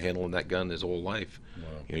been handling that gun his whole life. Wow.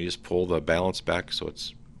 You just pull the balance back so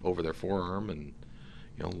it's over their forearm, and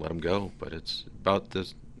let them go. But it's about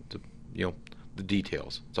the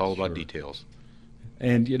details. It's all about details.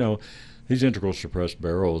 And these integral suppressed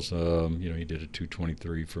barrels, he did a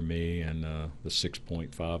 223 for me, and the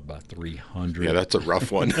 6.5 by 300. Yeah, that's a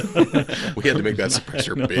rough one. We had to make that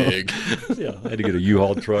suppressor big. Yeah, I had to get a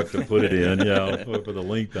U-Haul truck to put it in, for the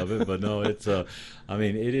length of it. But no, it's,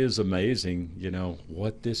 it is amazing,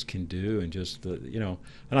 what this can do, and just and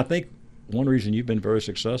I think one reason you've been very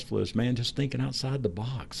successful is, man, just thinking outside the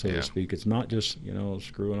box, so to speak. It's not just,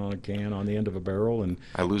 screwing on a can on the end of a barrel. And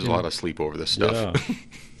I lose a lot of sleep over this stuff. Yeah.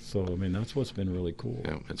 So, that's what's been really cool.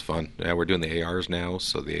 Yeah, it's fun. Yeah, we're doing the ARs now,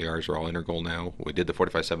 so the ARs are all integral now. We did the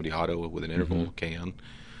 4570 auto with an integral can,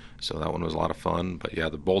 so that one was a lot of fun. But, yeah,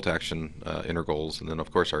 the bolt-action integrals, and then,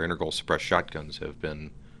 of course, our integral suppressed shotguns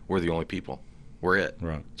we're the only people. We're it.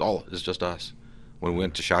 Right. It's just us. When we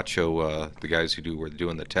went to SHOT Show, the guys who were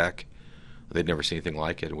doing the tech, they'd never seen anything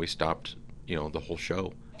like it, and we stopped, the whole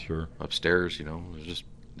show. Sure. Upstairs, it was just,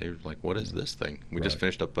 they were like, what is this thing? We just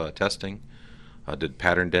finished up testing. Did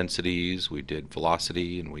pattern densities, we did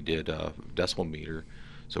velocity, and we did decimal meter.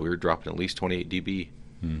 So we were dropping at least 28 dB.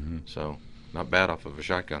 Mm-hmm. So not bad off of a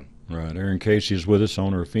shotgun. Right. Aaron Casey is with us,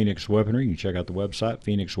 owner of Phoenix Weaponry. You can check out the website,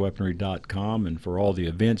 phoenixweaponry.com. And for all the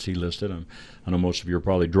events he listed, I know most of you are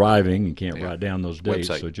probably driving and can't write down those dates.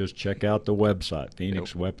 Website. So just check out the website,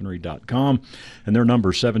 phoenixweaponry.com. And their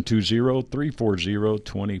number is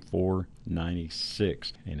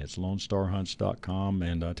 720-340-2496. And it's LoneStarHunts.com.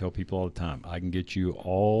 And I tell people all the time, I can get you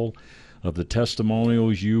all of the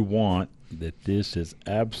testimonials you want that this is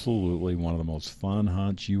absolutely one of the most fun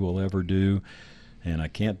hunts you will ever do. And I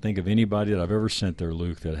can't think of anybody that I've ever sent there,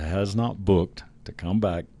 Luke, that has not booked to come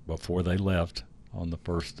back before they left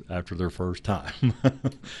after their first time.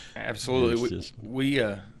 Absolutely. We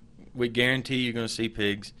guarantee you're going to see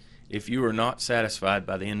pigs. If you are not satisfied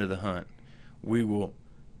by the end of the hunt, we will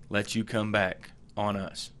let you come back on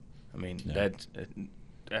us. But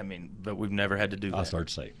we've never had to do that. I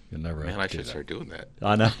start saying you'll never. Man, I should start doing that.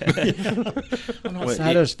 I know. I'm not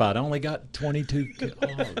satisfied. I only got 22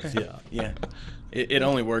 hogs. Yeah. It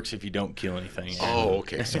only works if you don't kill anything. Oh,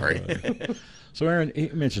 okay. Sorry. So, Aaron, he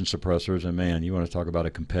mentioned suppressors, and man, you want to talk about a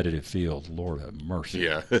competitive field? Lord have mercy.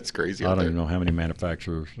 Yeah, it's crazy. I don't even know how many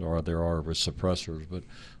manufacturers there are with suppressors, but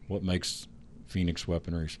what makes Phoenix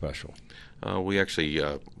Weaponry special? We actually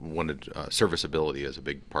wanted serviceability as a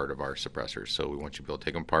big part of our suppressors. So we want you to be able to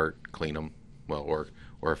take them apart, clean them, or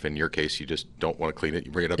if in your case you just don't want to clean it,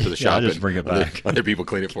 you bring it up to the shop just bring it back. Other people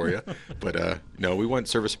clean it for you. But no, we want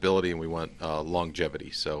serviceability and we want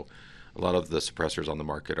longevity. So a lot of the suppressors on the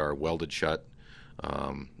market are welded shut,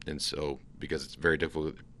 and so because it's very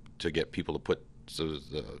difficult to get people to put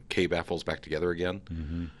the K baffles back together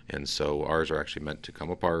again, and so ours are actually meant to come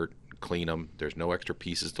apart, clean them. There's no extra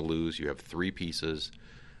pieces to lose. You have 3 pieces.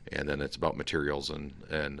 And then it's about materials and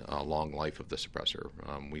long life of the suppressor.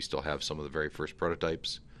 We still have some of the very first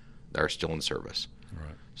prototypes that are still in service.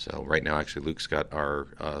 Right. So right now, actually, Luke's got our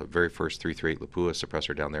very first 338 Lapua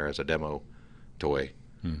suppressor down there as a demo toy.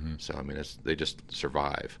 So they just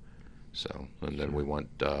survive. So then we want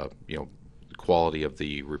quality of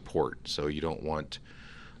the report. So you don't want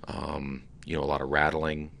a lot of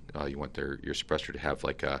rattling. You want your suppressor to have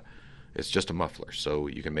it's just a muffler, so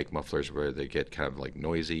you can make mufflers where they get kind of like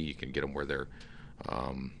noisy. You can get them where they're,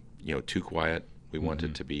 too quiet. We want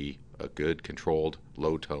it to be a good, controlled,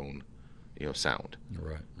 low tone, sound.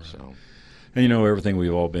 Right. So, and everything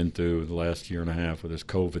we've all been through the last year and a half with this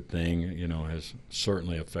COVID thing, has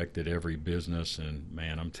certainly affected every business. And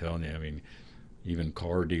man, I'm telling you, even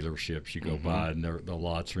car dealerships you go by and the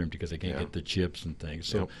lots are empty because they can't get the chips and things.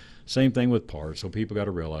 So, same thing with parts. So people got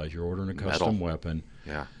to realize you're ordering a custom weapon.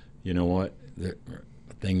 Yeah. You know what?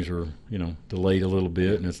 Things are, delayed a little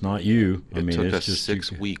bit, and it's not you. It took us just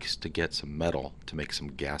 6 weeks to get some metal to make some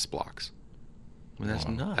gas blocks. That's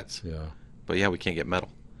nuts. Yeah. But yeah, we can't get metal.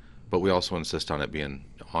 But we also insist on it being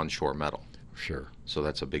onshore metal. Sure. So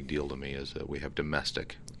that's a big deal to me is that we have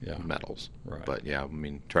domestic metals. Right. But yeah,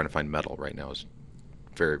 trying to find metal right now is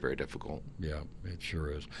very, very difficult. Yeah, it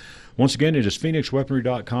sure is. Once again, it is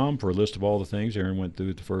phoenixweaponry.com for a list of all the things Aaron went through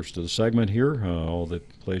at the first of the segment here, all the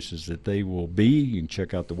places that they will be. You can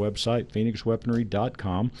check out the website,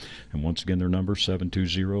 phoenixweaponry.com. And once again, their number,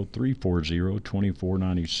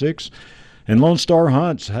 720-340-2496. And Lone Star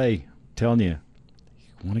Hunts, hey, telling you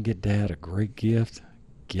want to get Dad a great gift?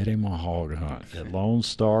 get him a hog hunt at Lone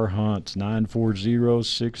Star Hunts,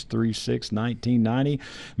 940-636-1990.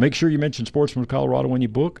 Make sure you mention Sportsman of Colorado when you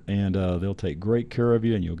book, and they'll take great care of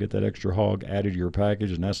you, and you'll get that extra hog added to your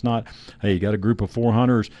package. And that's not, hey, you got a group of 4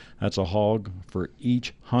 hunters, that's a hog for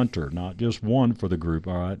each hunter, not just one for the group.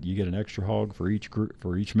 All right, you get an extra hog for each group,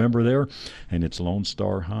 for each member there, and it's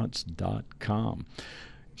LoneStarHunts.com.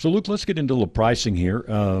 So, Luke, let's get into a little pricing here.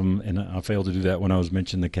 And I failed to do that when I was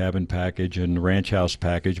mentioning the cabin package and the ranch house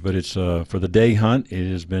package. But it's for the day hunt, it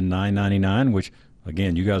has been $9.99, which,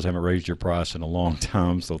 again, you guys haven't raised your price in a long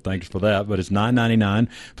time, so thanks for that. But it's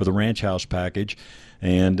 $9.99 for the ranch house package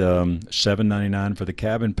and $7.99 for the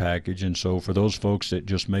cabin package. And so for those folks that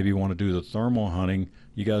just maybe want to do the thermal hunting,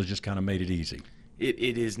 you guys just kind of made it easy.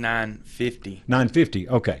 It is $950. $950,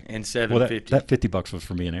 okay. And $750. Well, that $50 was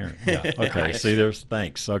for me and Aaron. Yeah, okay. See, there's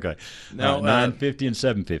thanks. Okay. No, $950 and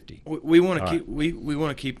 $750. We want to keep we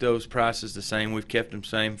want to keep those prices the same. We've kept them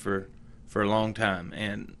same for a long time,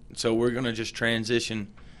 and so we're going to just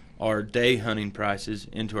transition our day hunting prices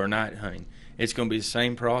into our night hunting. It's going to be the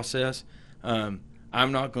same process. I'm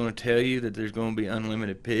not going to tell you that there's going to be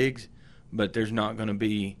unlimited pigs, but there's not going to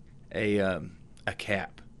be a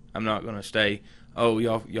cap. I'm not going to say, oh,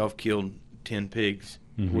 y'all have killed 10 pigs.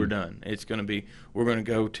 Mm-hmm. We're done. It's going to be, we're going to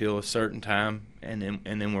go till a certain time, and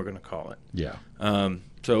then we're going to call it. Yeah.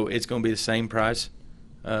 So it's going to be the same price,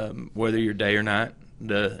 whether you're day or night.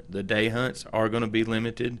 The day hunts are going to be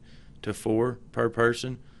limited to 4 per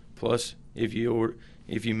person. Plus, if you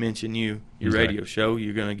mention your radio show,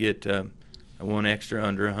 you're going to get one extra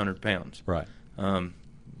under 100 pounds. Right.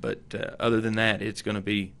 But other than that, it's going to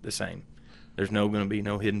be the same. There's going to be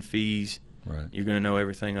no hidden fees. Right. You're going to know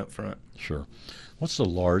everything up front. Sure. What's the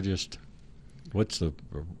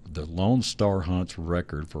Lone Star Hunt's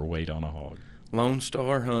record for weight on a hog? Lone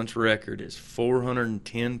Star Hunt's record is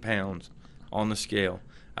 410 pounds on the scale.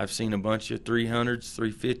 I've seen a bunch of 300s,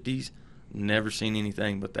 350s. Never seen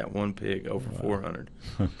anything but that one pig over 400.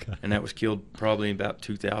 Okay. And that was killed probably about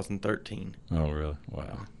 2013. Oh, really?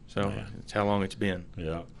 Wow. So that's how long it's been.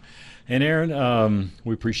 Yeah. And, Aaron,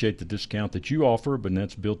 we appreciate the discount that you offer, but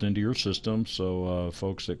that's built into your system. So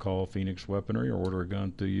folks that call Phoenix Weaponry or order a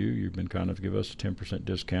gun through you, you've been kind of give us a 10%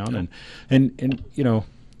 discount. Yeah. And you know,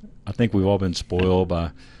 I think we've all been spoiled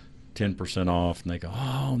by 10% off, and they go,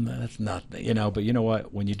 oh, no, that's nothing, you know. But you know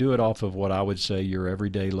what? When you do it off of what I would say your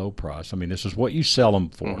everyday low price, I mean, this is what you sell them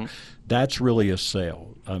for. Mm-hmm. That's really a sale.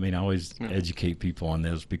 I mean, I always educate people on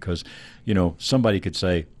this because, you know, somebody could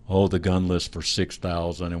say, oh, the gun list for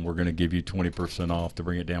 $6,000, and we're going to give you 20% off to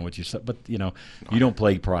bring it down what you said. But, you know, you don't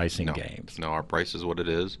play pricing games. No, our price is what it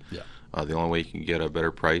is. Yeah. The only way you can get a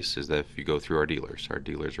better price is that if you go through our dealers. Our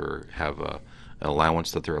dealers have an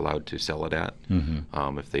allowance that they're allowed to sell it at.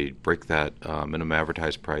 Mm-hmm. If they break that minimum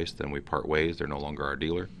advertised price, then we part ways. They're no longer our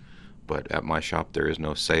dealer. But at my shop, there is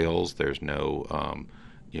no sales. There's no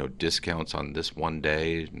discounts on this one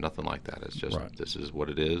day. Nothing like that. It's just This is what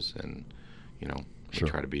it is, and we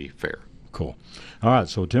try to be fair. Cool. All right,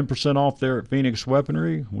 so 10% off there at Phoenix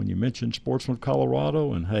Weaponry when you mention Sportsman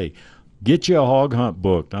Colorado, and hey, get you a hog hunt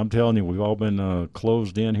booked. I'm telling you, we've all been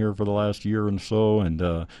closed in here for the last year and so, and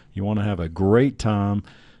you want to have a great time.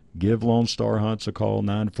 Give Lone Star Hunts a call,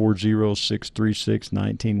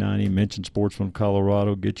 940-636-1990. Mention Sportsman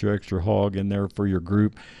Colorado. Get your extra hog in there for your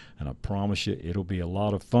group, and I promise you it'll be a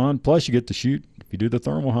lot of fun. Plus, you get to shoot, if you do the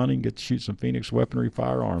thermal hunting, you get to shoot some Phoenix Weaponry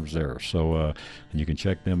firearms there. So, and you can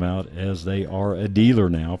check them out as they are a dealer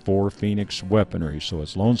now for Phoenix Weaponry. So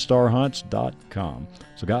it's LoneStarHunts.com.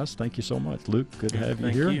 So, guys, thank you so much. Luke, good to have you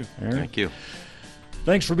here. Thank you. Aaron, Thank you.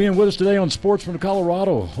 thanks for being with us today on Sportsman of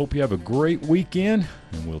Colorado. Hope you have a great weekend,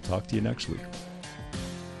 and we'll talk to you next week.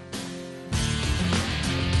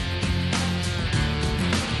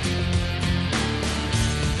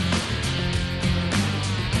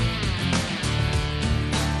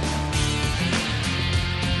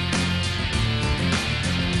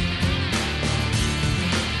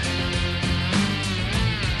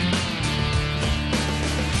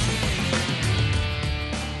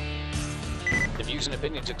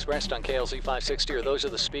 Expressed on KLZ 560 are those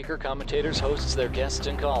of the speaker, commentators, hosts, their guests,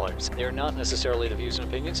 and callers. They are not necessarily the views and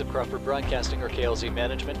opinions of Crawford Broadcasting or KLZ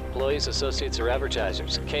management, employees, associates, or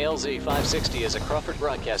advertisers. KLZ 560 is a Crawford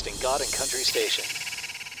Broadcasting God and Country station.